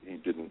over it. He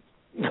didn't.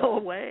 No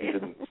way. He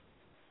didn't.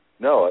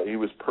 No, he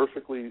was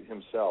perfectly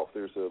himself.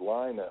 There's a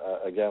line,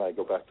 again, I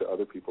go back to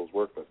other people's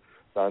work, but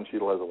Don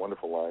Cheadle has a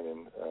wonderful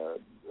line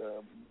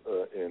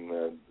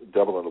in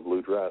Devil in a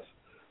Blue Dress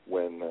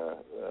when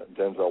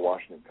Denzel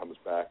Washington comes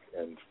back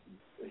and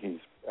he's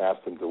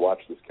asked him to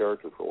watch this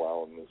character for a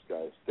while, and this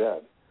guy's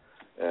dead.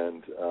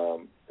 And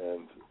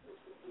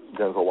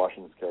Denzel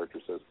Washington's character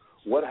says,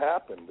 "What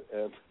happened?"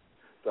 And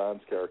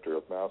Don's character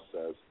of Mouse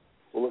says,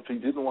 "Well, if he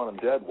didn't want him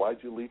dead,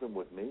 why'd you leave him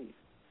with me?"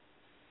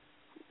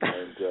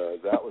 And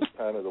that was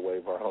kind of the way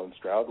Varlin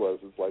Stroud was.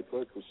 It's like,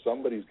 look,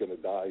 somebody's going to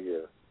die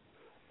here.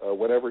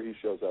 Whenever he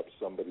shows up,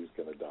 somebody's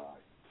going to die.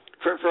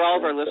 For all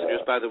of our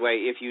listeners, by the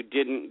way, if you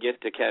didn't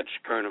get to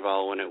catch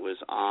Carnivale when it was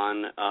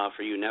on,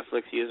 for you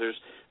Netflix users,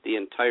 the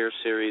entire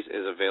series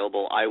is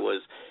available. I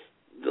was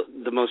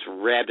the most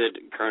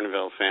rabid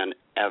Carnivale fan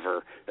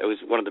ever. It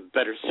was one of the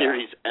better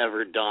series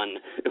ever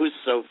done. It was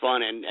so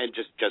fun and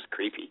just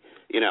creepy,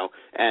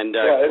 And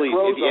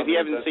please, if you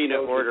haven't seen it,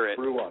 order it.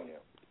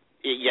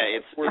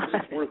 It's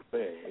worth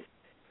seeing.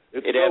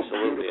 It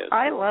absolutely is.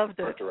 I loved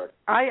it.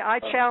 I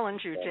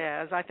challenge you,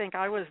 Jazz. I think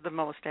I was the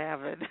most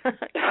avid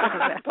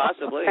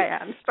possibly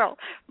fan. So,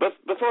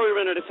 before we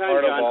run out of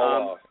time,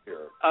 John,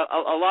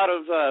 a lot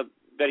of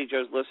Betty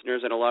Jo's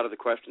listeners and a lot of the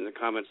questions and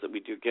comments that we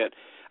do get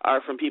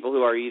are from people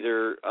who are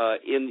either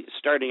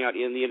starting out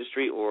in the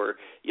industry or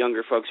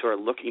younger folks who are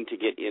looking to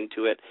get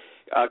into it.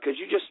 Could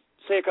you just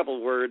say a couple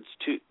of words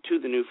to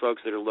the new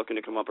folks that are looking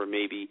to come up or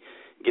maybe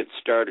get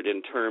started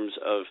in terms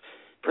of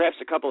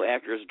perhaps a couple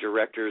actors,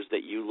 directors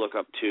that you look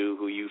up to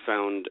who you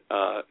found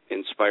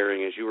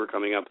inspiring as you were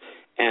coming up,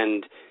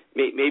 and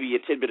maybe a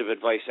tidbit of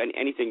advice, and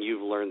anything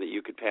you've learned that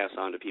you could pass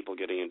on to people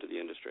getting into the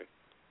industry?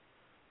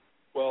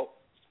 Well,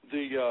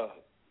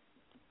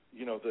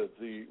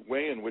 the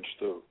way in which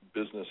the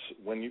business,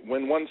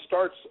 when one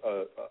starts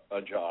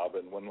a job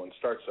and when one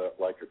starts a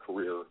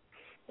career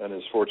and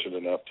is fortunate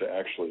enough to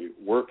actually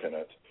work in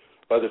it,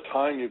 by the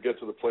time you get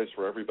to the place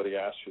where everybody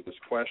asks you this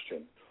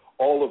question,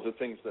 all of the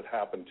things that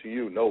happen to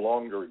you no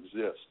longer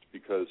exist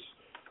because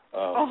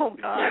oh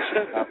gosh.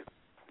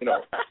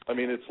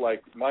 It's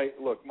like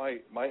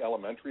my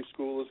elementary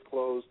school is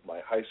closed, my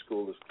high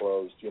school is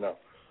closed.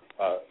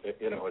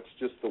 It's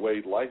just the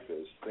way life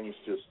is. Things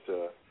just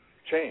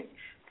change.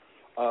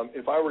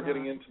 If I were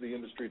getting into the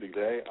industry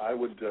today, I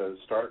would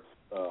start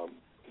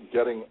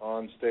getting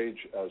on stage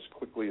as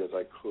quickly as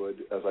I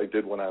could, as I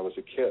did when I was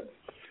a kid.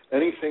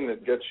 Anything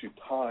that gets you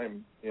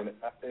time in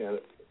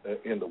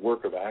the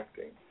work of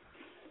acting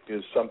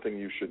is something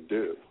you should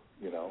do.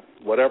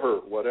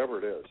 Whatever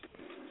it is.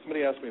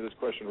 Somebody asked me this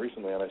question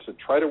recently, and I said,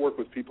 try to work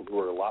with people who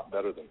are a lot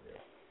better than you,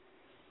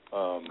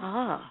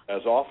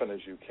 as often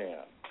as you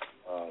can.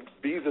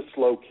 Be the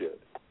slow kid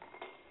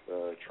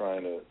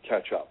trying to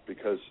catch up,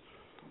 because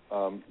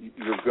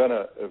you're going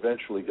to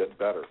eventually get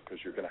better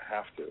because you're going to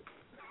have to.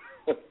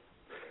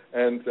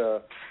 And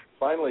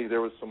finally,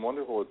 there was some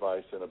wonderful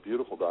advice in a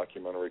beautiful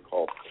documentary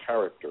called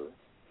Character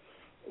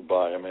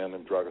by a man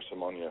named Drago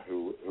Simonia,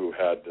 who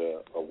had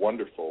a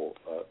wonderful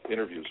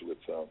interviews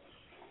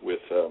with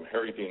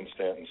Harry Dean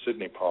Stanton,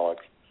 Sidney Pollack,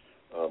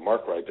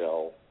 Mark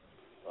Rydell,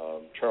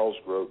 Charles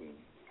Grodin,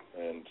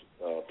 and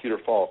Peter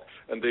Falk,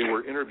 and they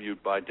were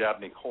interviewed by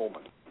Dabney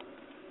Coleman.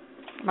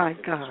 My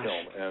gosh.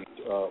 Film. And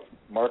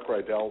Mark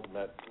Rydell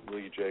met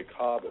Lee J.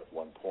 Cobb at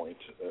one point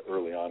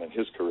early on in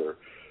his career,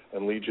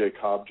 and Lee J.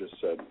 Cobb just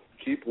said,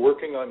 keep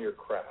working on your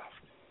craft.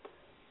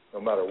 No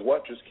matter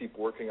what, just keep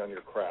working on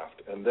your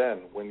craft. And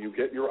then when you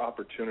get your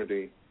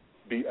opportunity,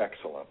 be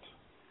excellent.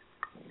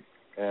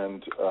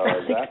 And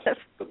that's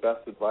the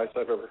best advice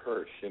I've ever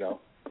heard,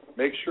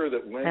 Make sure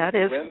that when that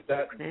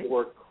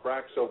door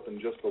cracks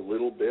open just a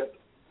little bit,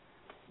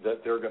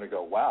 that they're going to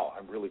go, wow,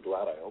 I'm really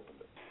glad I opened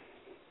it.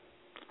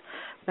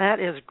 That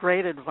is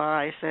great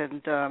advice,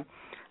 and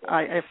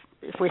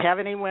if we have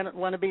any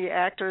wannabe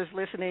actors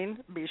listening,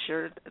 be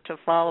sure to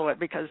follow it,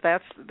 because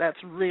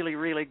that's really,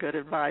 really good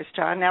advice,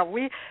 John. Now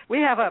we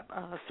have a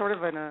sort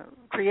of a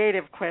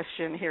creative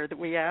question here that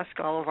we ask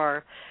all of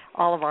our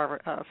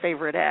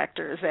favorite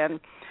actors, and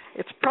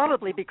it's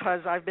probably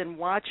because I've been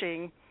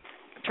watching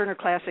Turner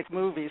Classic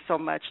Movies so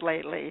much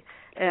lately,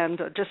 and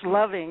just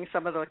loving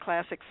some of the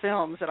classic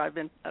films that I've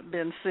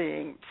been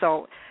seeing.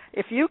 So,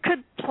 if you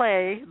could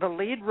play the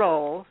lead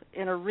role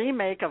in a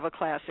remake of a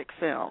classic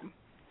film,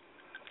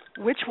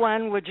 which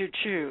one would you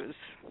choose?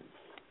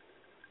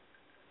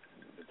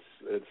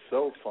 It's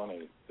so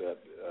funny that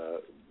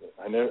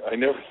I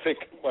never think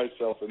of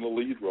myself in the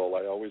lead role.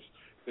 I always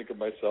think of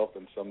myself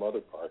in some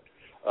other part.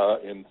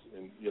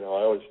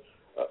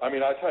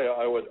 I tell you,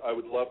 I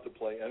would love to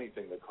play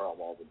anything that Karl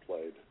Malden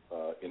played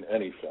in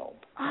any film.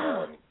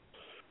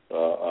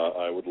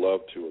 I would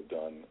love to have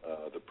done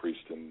The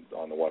Priest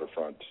on the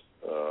Waterfront,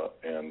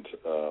 and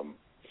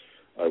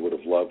I would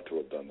have loved to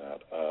have done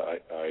that.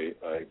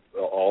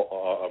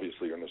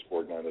 Obviously, Ernest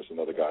Borgnine is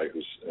another guy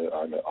who's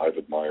I've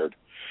admired,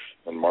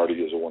 and Marty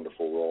is a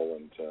wonderful role,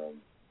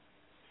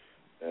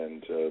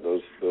 and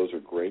those are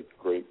great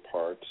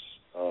parts.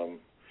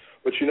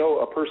 But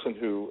a person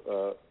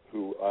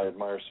who I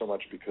admire so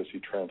much because he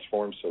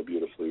transformed so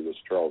beautifully was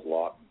Charles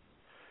Laughton,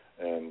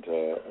 and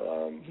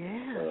I'm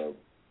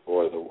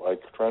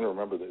trying to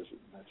remember this.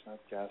 It's not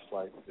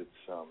Gaslight. It's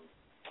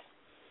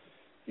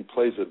he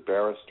plays a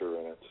barrister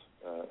in it,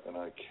 and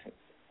I can't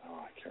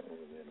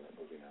remember the name of that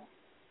movie now.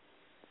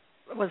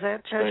 Was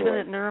that Judgment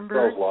at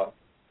Nuremberg? Charles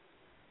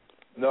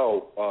Laughton.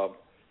 No,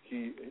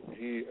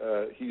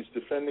 he's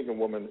defending a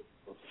woman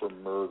for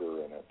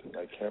murder in it, and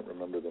I can't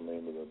remember the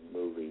name of the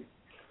movie.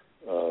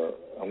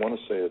 I want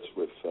to say it's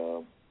with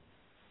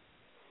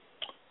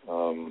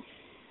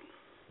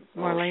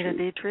Marlene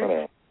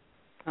Dietrich.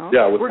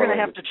 Yeah, we're going to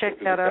have to check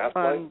that up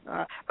on.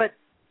 But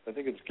I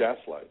think it's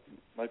Gaslight.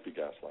 Might be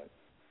Gaslight.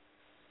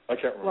 I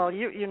can't remember. Well,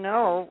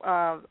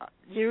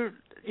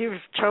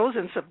 you've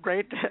chosen some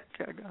great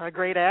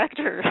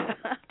actor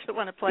to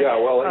want to play. Yeah,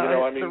 well,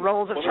 the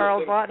roles of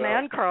Charles Laughton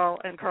and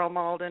Karl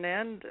Malden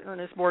and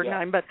Ernest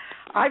Borgnine. Yeah. But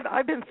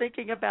I've been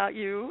thinking about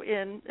you,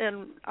 and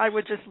I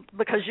would just,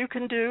 because you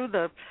can do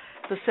the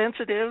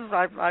sensitive.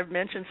 I've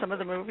mentioned some of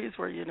the movies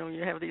where you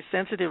have these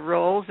sensitive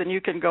roles, and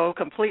you can go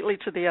completely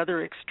to the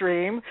other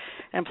extreme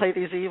and play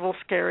these evil,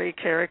 scary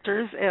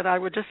characters. And I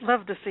would just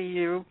love to see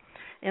you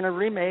in a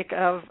remake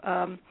of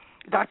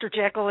Dr.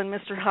 Jekyll and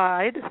Mr.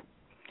 Hyde.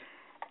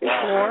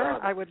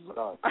 Or I would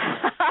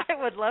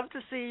love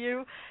to see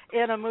you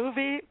in a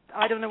movie.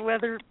 I don't know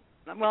whether,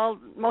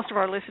 most of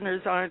our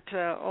listeners aren't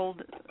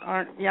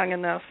young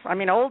enough.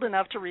 Old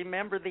enough to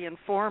remember The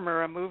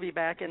Informer, a movie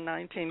back in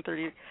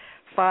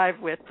 1935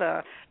 with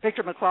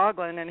Victor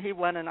McLaglen, and he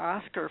won an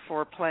Oscar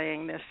for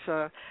playing this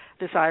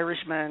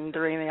Irishman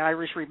during the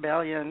Irish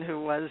Rebellion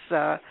who was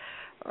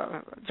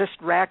just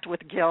racked with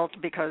guilt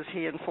because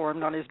he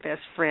informed on his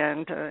best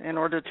friend in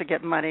order to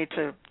get money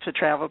to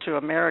travel to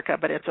America.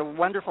 But it's a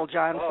wonderful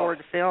John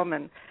Ford film,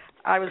 and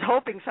I was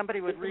hoping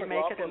somebody would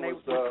remake it and they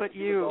would put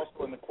you. He was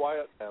also in The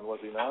Quiet Man, was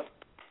he not?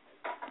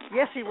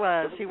 Yes, he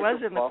was. He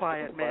was in The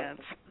Quiet Man.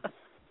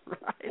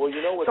 Right. Well,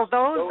 you know what? So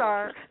those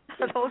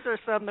are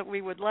some that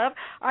we would love.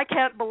 I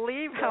can't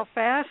believe how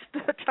fast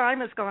the time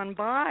has gone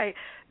by.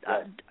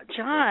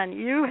 John,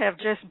 you have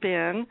just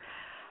been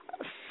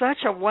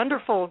such a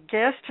wonderful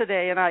guest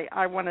today, and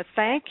I want to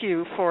thank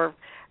you for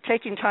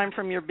taking time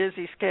from your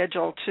busy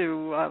schedule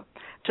to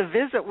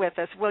visit with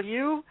us. Will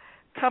you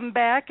come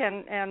back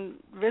and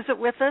visit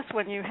with us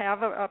when you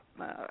have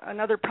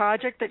another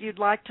project that you'd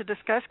like to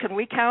discuss? Can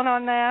we count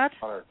on that?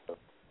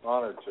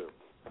 Honored to.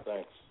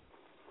 Thanks.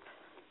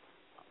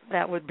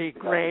 That would be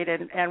great.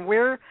 And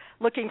we're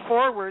looking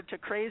forward to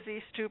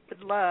Crazy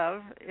Stupid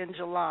Love in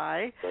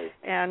July. Great.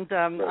 And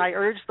I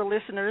urge the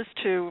listeners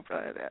to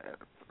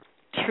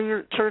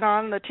turn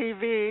on the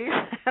TV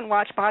and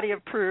watch Body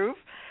of Proof.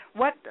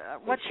 What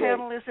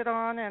channel is it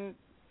on, and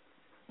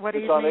what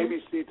evening? It's on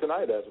ABC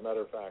tonight, as a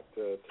matter of fact,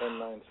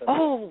 10/9 Central.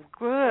 Oh,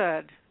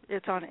 good.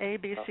 It's on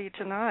ABC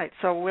tonight.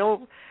 So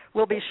we'll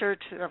be sure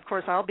to. Of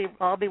course, I'll be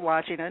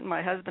watching it. And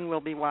my husband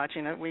will be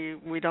watching it.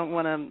 We don't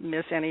want to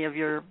miss any of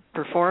your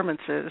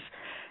performances.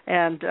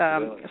 And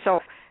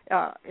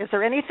is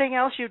there anything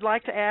else you'd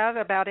like to add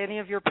about any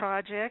of your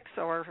projects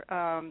or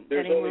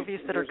any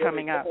movies that are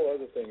coming up? There's a couple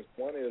other things.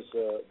 One is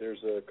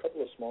there's a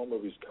couple of small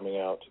movies coming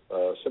out.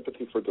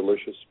 Sympathy for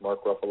Delicious,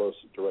 Mark Ruffalo's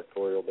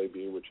directorial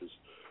debut, which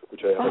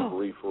I have a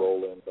brief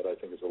role in, but I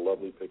think is a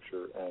lovely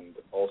picture, and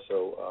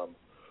also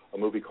a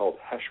movie called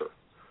Hesher,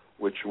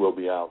 which will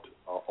be out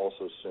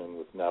also soon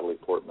with Natalie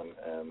Portman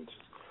and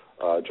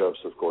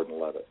Joseph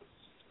Gordon-Levitt.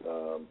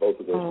 Both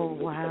of those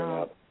movies are coming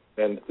out.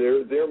 And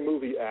they're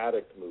movie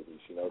addict movies,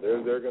 you know.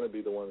 They're going to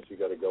be the ones you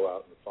got to go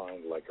out and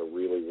find, like a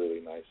really,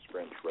 really nice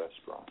French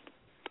restaurant.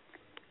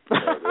 You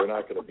know, they're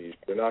not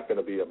going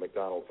to be a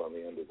McDonald's on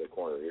the end of the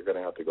corner. You're going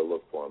to have to go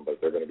look for them, but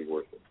they're going to be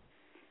worth it.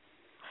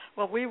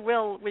 Well, we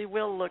will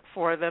look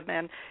for them,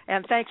 and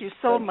thank you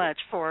so much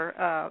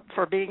for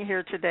being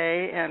here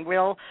today. And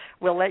we'll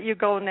let you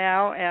go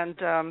now, and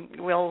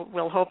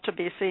we'll hope to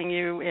be seeing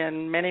you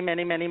in many,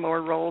 many, many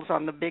more roles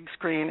on the big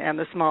screen and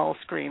the small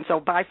screen. So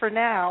bye for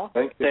now.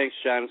 Thank you. Thanks,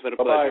 John. It's been a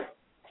Bye-bye. pleasure.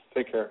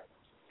 Take care.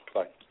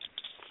 Bye.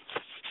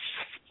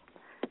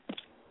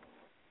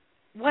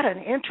 What an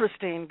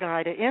interesting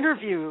guy to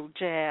interview,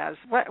 Jazz.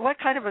 What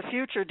kind of a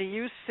future do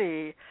you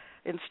see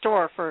in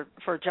store for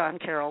John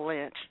Carroll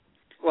Lynch?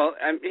 Well,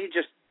 he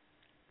just,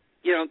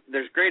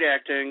 there's great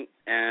acting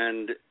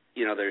and,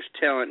 there's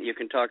talent. You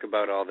can talk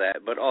about all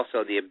that, but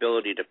also the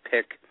ability to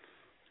pick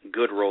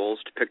good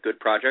roles, to pick good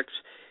projects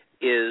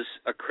is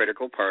a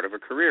critical part of a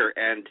career.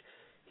 And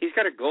he's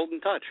got a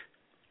golden touch.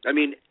 I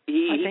mean,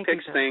 he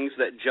picks things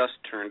that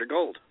just turn to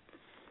gold.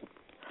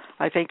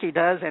 I think he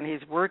does, and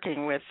he's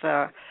working with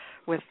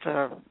A-list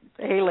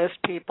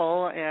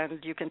people,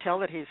 and you can tell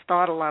that he's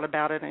thought a lot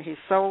about it, and he's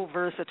so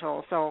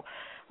versatile. So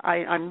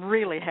I'm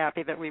really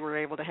happy that we were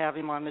able to have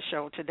him on the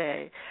show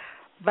today.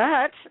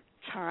 But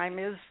time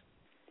is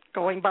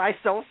going by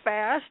so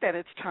fast, and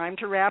it's time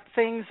to wrap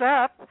things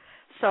up.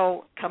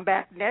 So come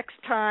back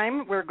next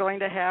time. We're going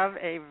to have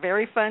a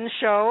very fun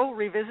show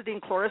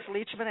revisiting Cloris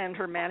Leachman and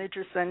her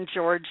manager's son,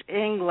 George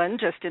England,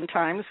 just in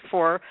time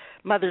for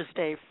Mother's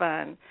Day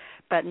fun.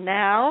 But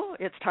now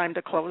it's time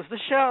to close the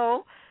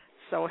show.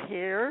 So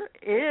here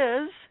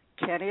is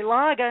Kenny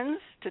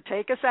Loggins to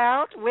take us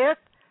out with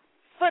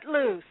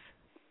Footloose.